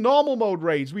optional normal mode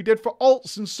raids we did for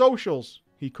alts and socials.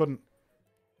 He couldn't.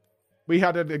 We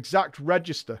had an exact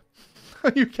register.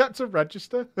 You kept a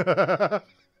register? Of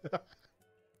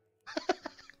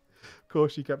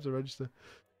course you kept a register.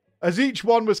 As each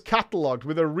one was catalogued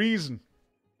with a reason.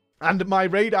 And my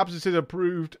raid absences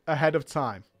approved ahead of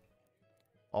time.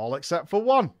 All except for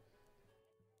one.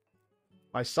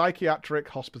 My psychiatric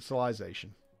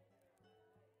hospitalization.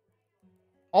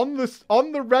 On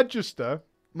the register,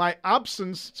 my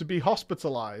absence to be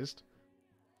hospitalized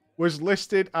was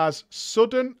listed as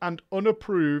sudden and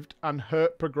unapproved and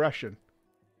hurt progression.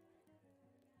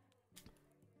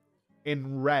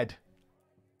 In red.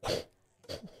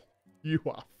 You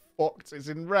are fucked. It's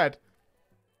in red.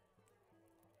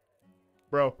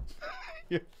 Bro.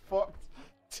 You're fucked.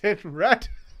 It's in red.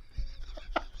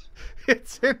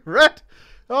 It's in red.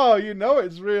 Oh, you know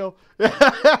it's real.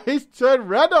 He's turned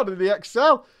red on in the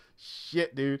Excel.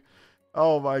 Shit, dude.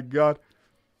 Oh, my God.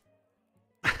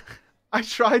 I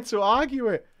tried to argue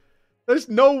it. There's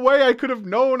no way I could have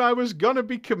known I was going to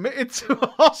be committed to a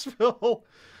hospital.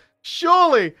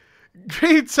 Surely,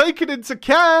 being taken into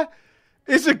care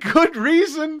is a good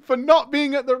reason for not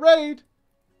being at the raid.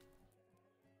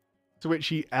 To which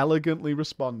he elegantly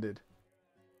responded.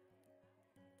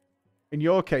 In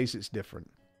your case, it's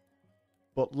different.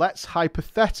 But let's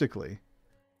hypothetically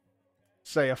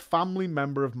say a family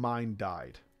member of mine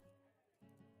died.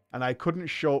 And I couldn't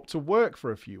show up to work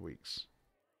for a few weeks.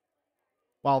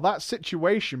 While that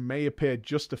situation may appear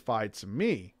justified to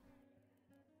me,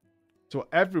 to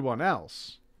everyone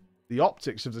else, the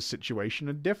optics of the situation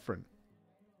are different.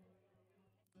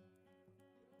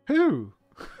 Who?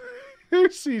 Who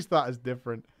sees that as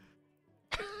different?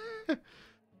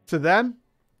 To them,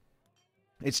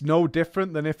 it's no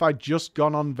different than if I'd just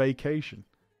gone on vacation.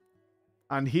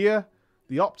 And here,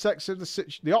 the optics of the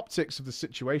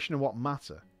situation are what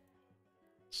matter.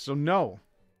 So no,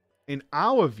 in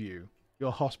our view,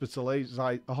 your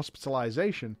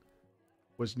hospitalization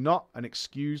was not an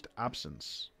excused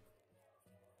absence.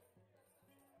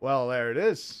 Well, there it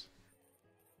is.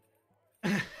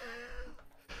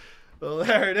 Well,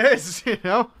 there it is, you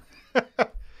know.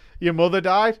 Your mother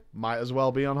died, might as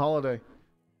well be on holiday.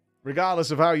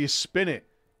 Regardless of how you spin it,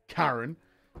 Karen,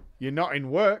 you're not in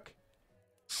work.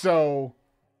 So,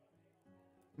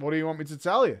 what do you want me to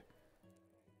tell you?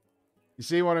 You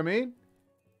see what I mean?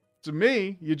 To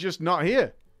me, you're just not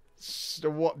here. So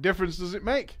what difference does it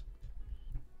make?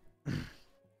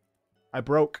 I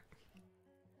broke.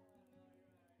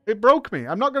 It broke me.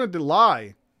 I'm not going to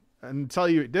lie and tell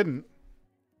you it didn't.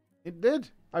 It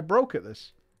did. I broke at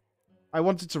this. I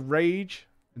wanted to rage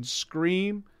and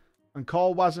scream and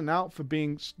call Wazin out for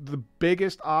being the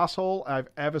biggest asshole I've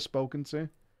ever spoken to.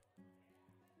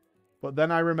 But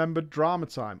then I remembered drama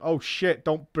time. Oh shit,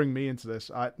 don't bring me into this.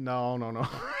 No.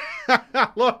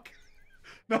 Look.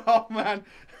 No, man.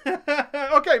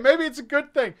 Okay, maybe it's a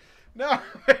good thing. No,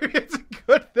 maybe it's a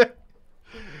good thing.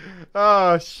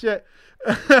 Oh, shit.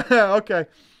 Okay.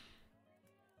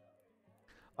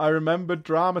 I remembered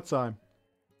drama time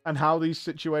and how these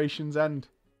situations end.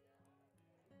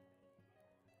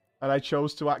 And I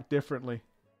chose to act differently.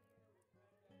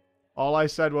 All I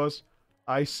said was,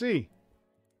 I see.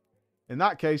 In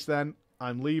that case, then,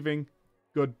 I'm leaving.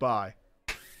 Goodbye.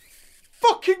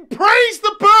 Fucking praise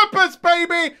the purpose,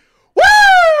 baby!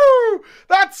 Woo!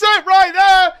 That's it right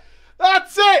there!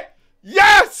 That's it!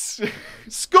 Yes!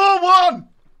 Score one!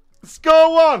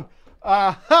 Score one!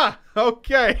 Aha!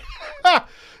 Okay.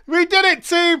 We did it,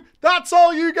 team! That's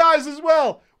all you guys as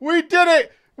well! We did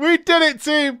it! We did it,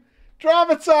 team!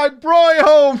 Drama time, brought it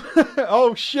home!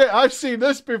 Oh shit, I've seen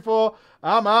this before.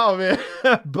 I'm out of here.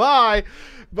 Bye!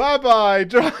 Bye-bye!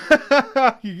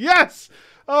 Yes!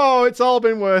 Oh, it's all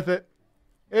been worth it.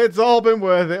 It's all been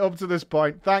worth it up to this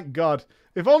point. Thank God.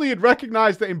 If only you'd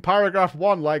recognized it in paragraph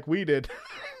 1 like we did.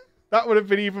 That would have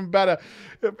been even better.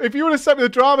 If you would have sent me the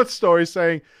drama story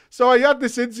saying, so I had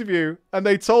this interview and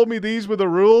they told me these were the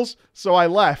rules, so I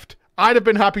left. I'd have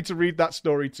been happy to read that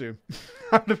story too.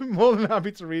 I'd have been more than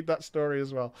happy to read that story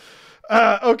as well.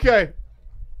 Okay.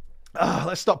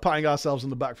 Let's stop patting ourselves on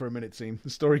the back for a minute, team. The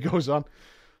story goes on.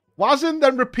 Wazin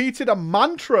then repeated a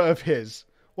mantra of his,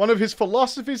 one of his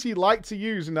philosophies he liked to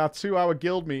use in our 2-hour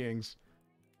guild meetings.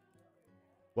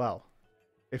 Well,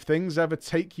 if things ever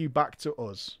take you back to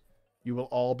us, you will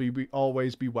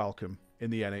always be welcome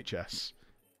in the NHS.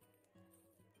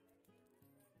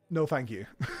 No, thank you.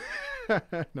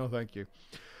 No, thank you.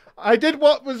 I did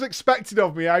what was expected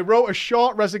of me. I wrote a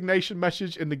short resignation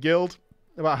message in the guild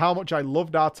about how much I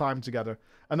loved our time together,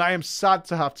 and I am sad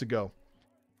to have to go.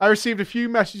 I received a few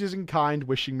messages in kind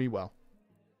wishing me well.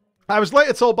 I was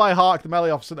later told by Hark, the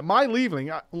melee officer, that my leaving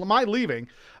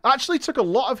actually took a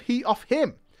lot of heat off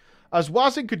him, as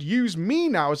Wazin could use me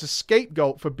now as a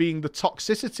scapegoat for being the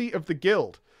toxicity of the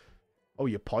guild. Oh,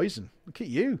 you're poison. Look at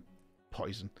you.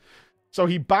 Poison. So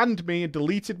he banned me and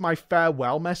deleted my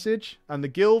farewell message, and the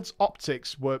guild's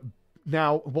optics were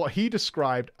now what he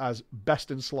described as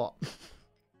best in slot.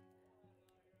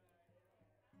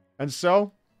 And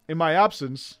so, in my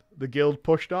absence, the guild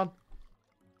pushed on.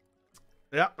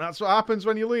 Yeah, that's what happens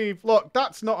when you leave. Look,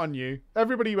 that's not on you.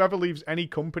 Everybody who ever leaves any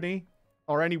company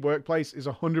or any workplace is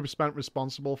 100%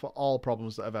 responsible for all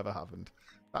problems that have ever happened.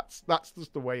 That's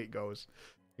just the way it goes.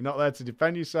 You're not there to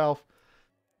defend yourself.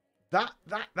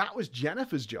 That was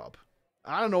Jennifer's job.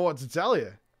 I don't know what to tell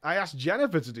you. I asked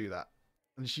Jennifer to do that,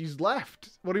 and she's left.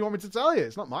 What do you want me to tell you?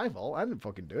 It's not my fault. I didn't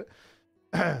fucking do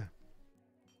it.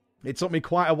 It took me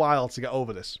quite a while to get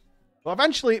over this. But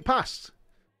eventually it passed.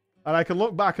 And I can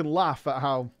look back and laugh at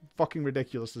how fucking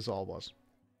ridiculous this all was.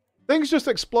 Things just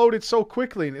exploded so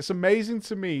quickly, and it's amazing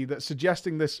to me that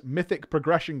suggesting this mythic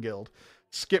progression guild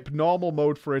skip normal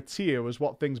mode for a tier was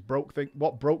what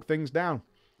broke things down.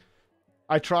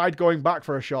 I tried going back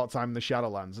for a short time in the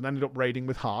Shadowlands and ended up raiding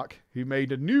with Hark, who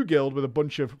made a new guild with a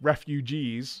bunch of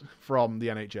refugees from the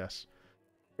NHS,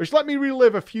 which let me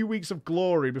relive a few weeks of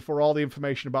glory before all the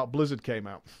information about Blizzard came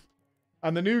out.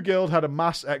 And the new guild had a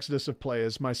mass exodus of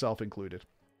players, myself included.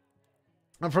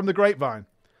 And from the grapevine,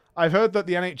 I've heard that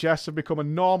the NHS have become a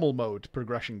normal mode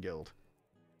progression guild.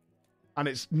 And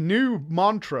its new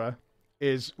mantra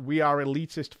is, we are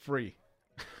elitist free.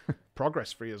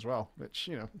 Progress free as well, which,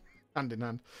 you know, hand in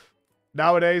hand.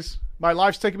 Nowadays, my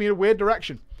life's taken me in a weird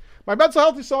direction. My mental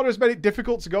health disorder has made it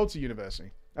difficult to go to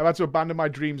university. I've had to abandon my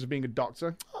dreams of being a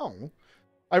doctor. Oh.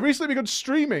 I recently begun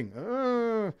streaming.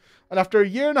 And after a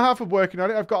year and a half of working on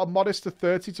it, I've got a modest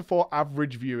 30 to 4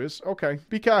 average viewers. Okay,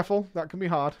 be careful. That can be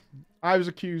hard. I was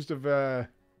accused of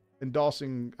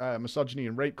endorsing misogyny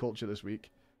and rape culture this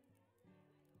week.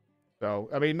 So,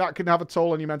 I mean, that can have a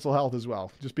toll on your mental health as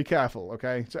well. Just be careful,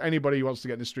 okay? So anybody who wants to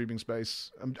get in the streaming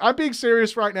space. I'm being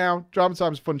serious right now. Drama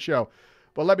Time's a fun show.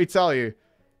 But let me tell you,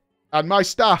 and my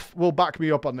staff will back me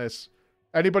up on this,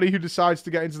 anybody who decides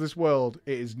to get into this world,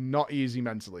 it is not easy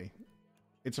mentally.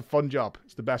 It's a fun job.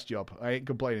 It's the best job. I ain't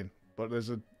complaining. But there's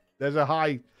a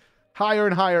higher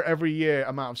and higher every year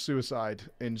amount of suicide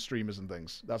in streamers and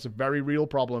things. That's a very real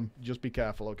problem. Just be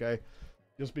careful, okay?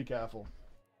 Just be careful.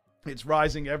 It's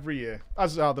rising every year,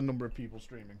 as are the number of people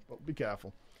streaming. But be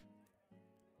careful.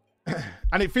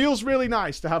 And it feels really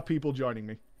nice to have people joining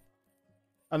me.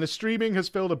 And the streaming has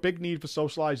filled a big need for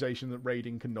socialization that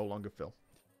raiding can no longer fill.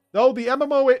 Though the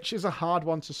MMO itch is a hard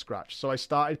one to scratch, so I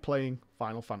started playing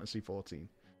Final Fantasy XIV.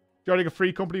 Joining a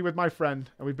free company with my friend,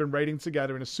 and we've been raiding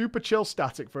together in a super chill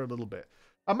static for a little bit.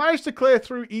 I managed to clear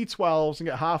through E12s and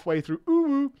get halfway through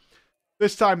Uwu.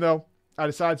 This time, though, I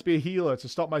decided to be a healer to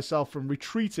stop myself from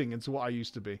retreating into what I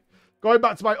used to be. Going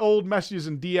back to my old messages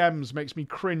and DMs makes me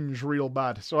cringe real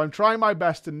bad, so I'm trying my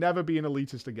best to never be an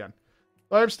elitist again.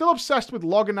 But I'm still obsessed with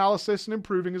log analysis and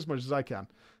improving as much as I can.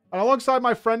 And alongside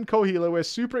my friend Co-Healer, we're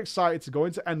super excited to go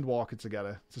into Endwalker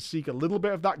together to seek a little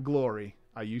bit of that glory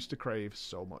I used to crave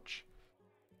so much.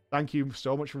 Thank you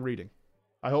so much for reading.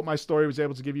 I hope my story was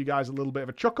able to give you guys a little bit of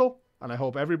a chuckle, and I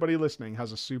hope everybody listening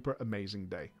has a super amazing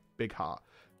day. Big heart.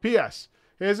 P.S.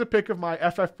 Here's a pic of my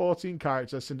FF14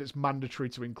 character, since it's mandatory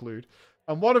to include,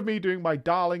 and one of me doing my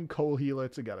darling Co-Healer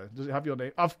together. Does it have your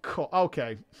name? Of course.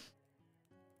 Okay.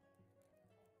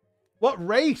 What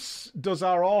race does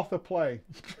our author play?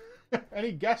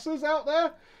 Any guesses out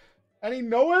there? Any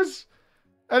knowers?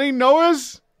 Any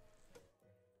knowers?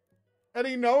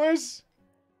 Any knowers?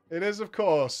 It is, of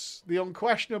course, the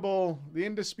unquestionable, the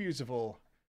indisputable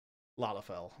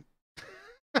Lalafell.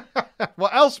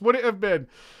 What else would it have been?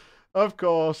 Of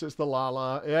course, it's the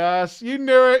Lala. Yes, you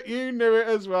knew it. You knew it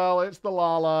as well. It's the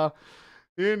Lala.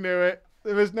 You knew it.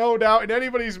 There was no doubt in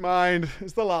anybody's mind.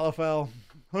 It's the Lalafell.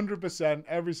 100%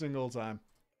 every single time.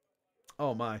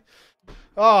 Oh, my.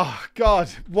 Oh, God.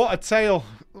 What a tale.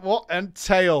 What a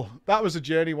tale. That was a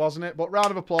journey, wasn't it? But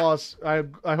round of applause. I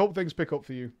hope things pick up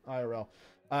for you, IRL.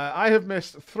 I have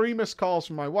missed 3 missed calls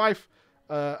from my wife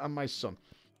and my son.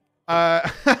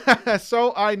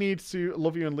 So I need to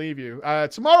love you and leave you.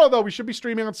 Tomorrow, though, we should be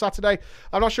streaming on Saturday.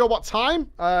 I'm not sure what time.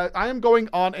 I am going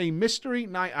on a mystery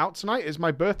night out tonight. It's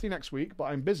my birthday next week, but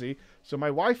I'm busy. So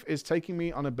my wife is taking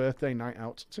me on a birthday night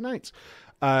out tonight.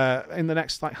 In the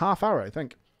next half hour, I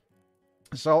think.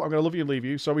 So I'm going to love you and leave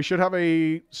you. So we should have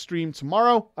a stream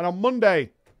tomorrow. And on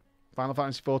Monday, Final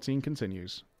Fantasy XIV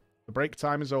continues. The break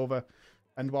time is over.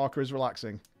 Endwalker is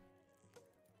relaxing.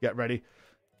 Get ready.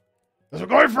 We're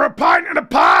going for a pint and a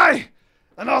pie,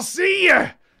 and I'll see you.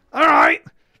 All right.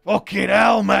 Fucking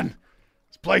hell, man.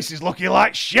 This place is looking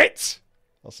like shit.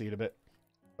 I'll see you in a bit.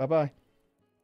 Bye-bye.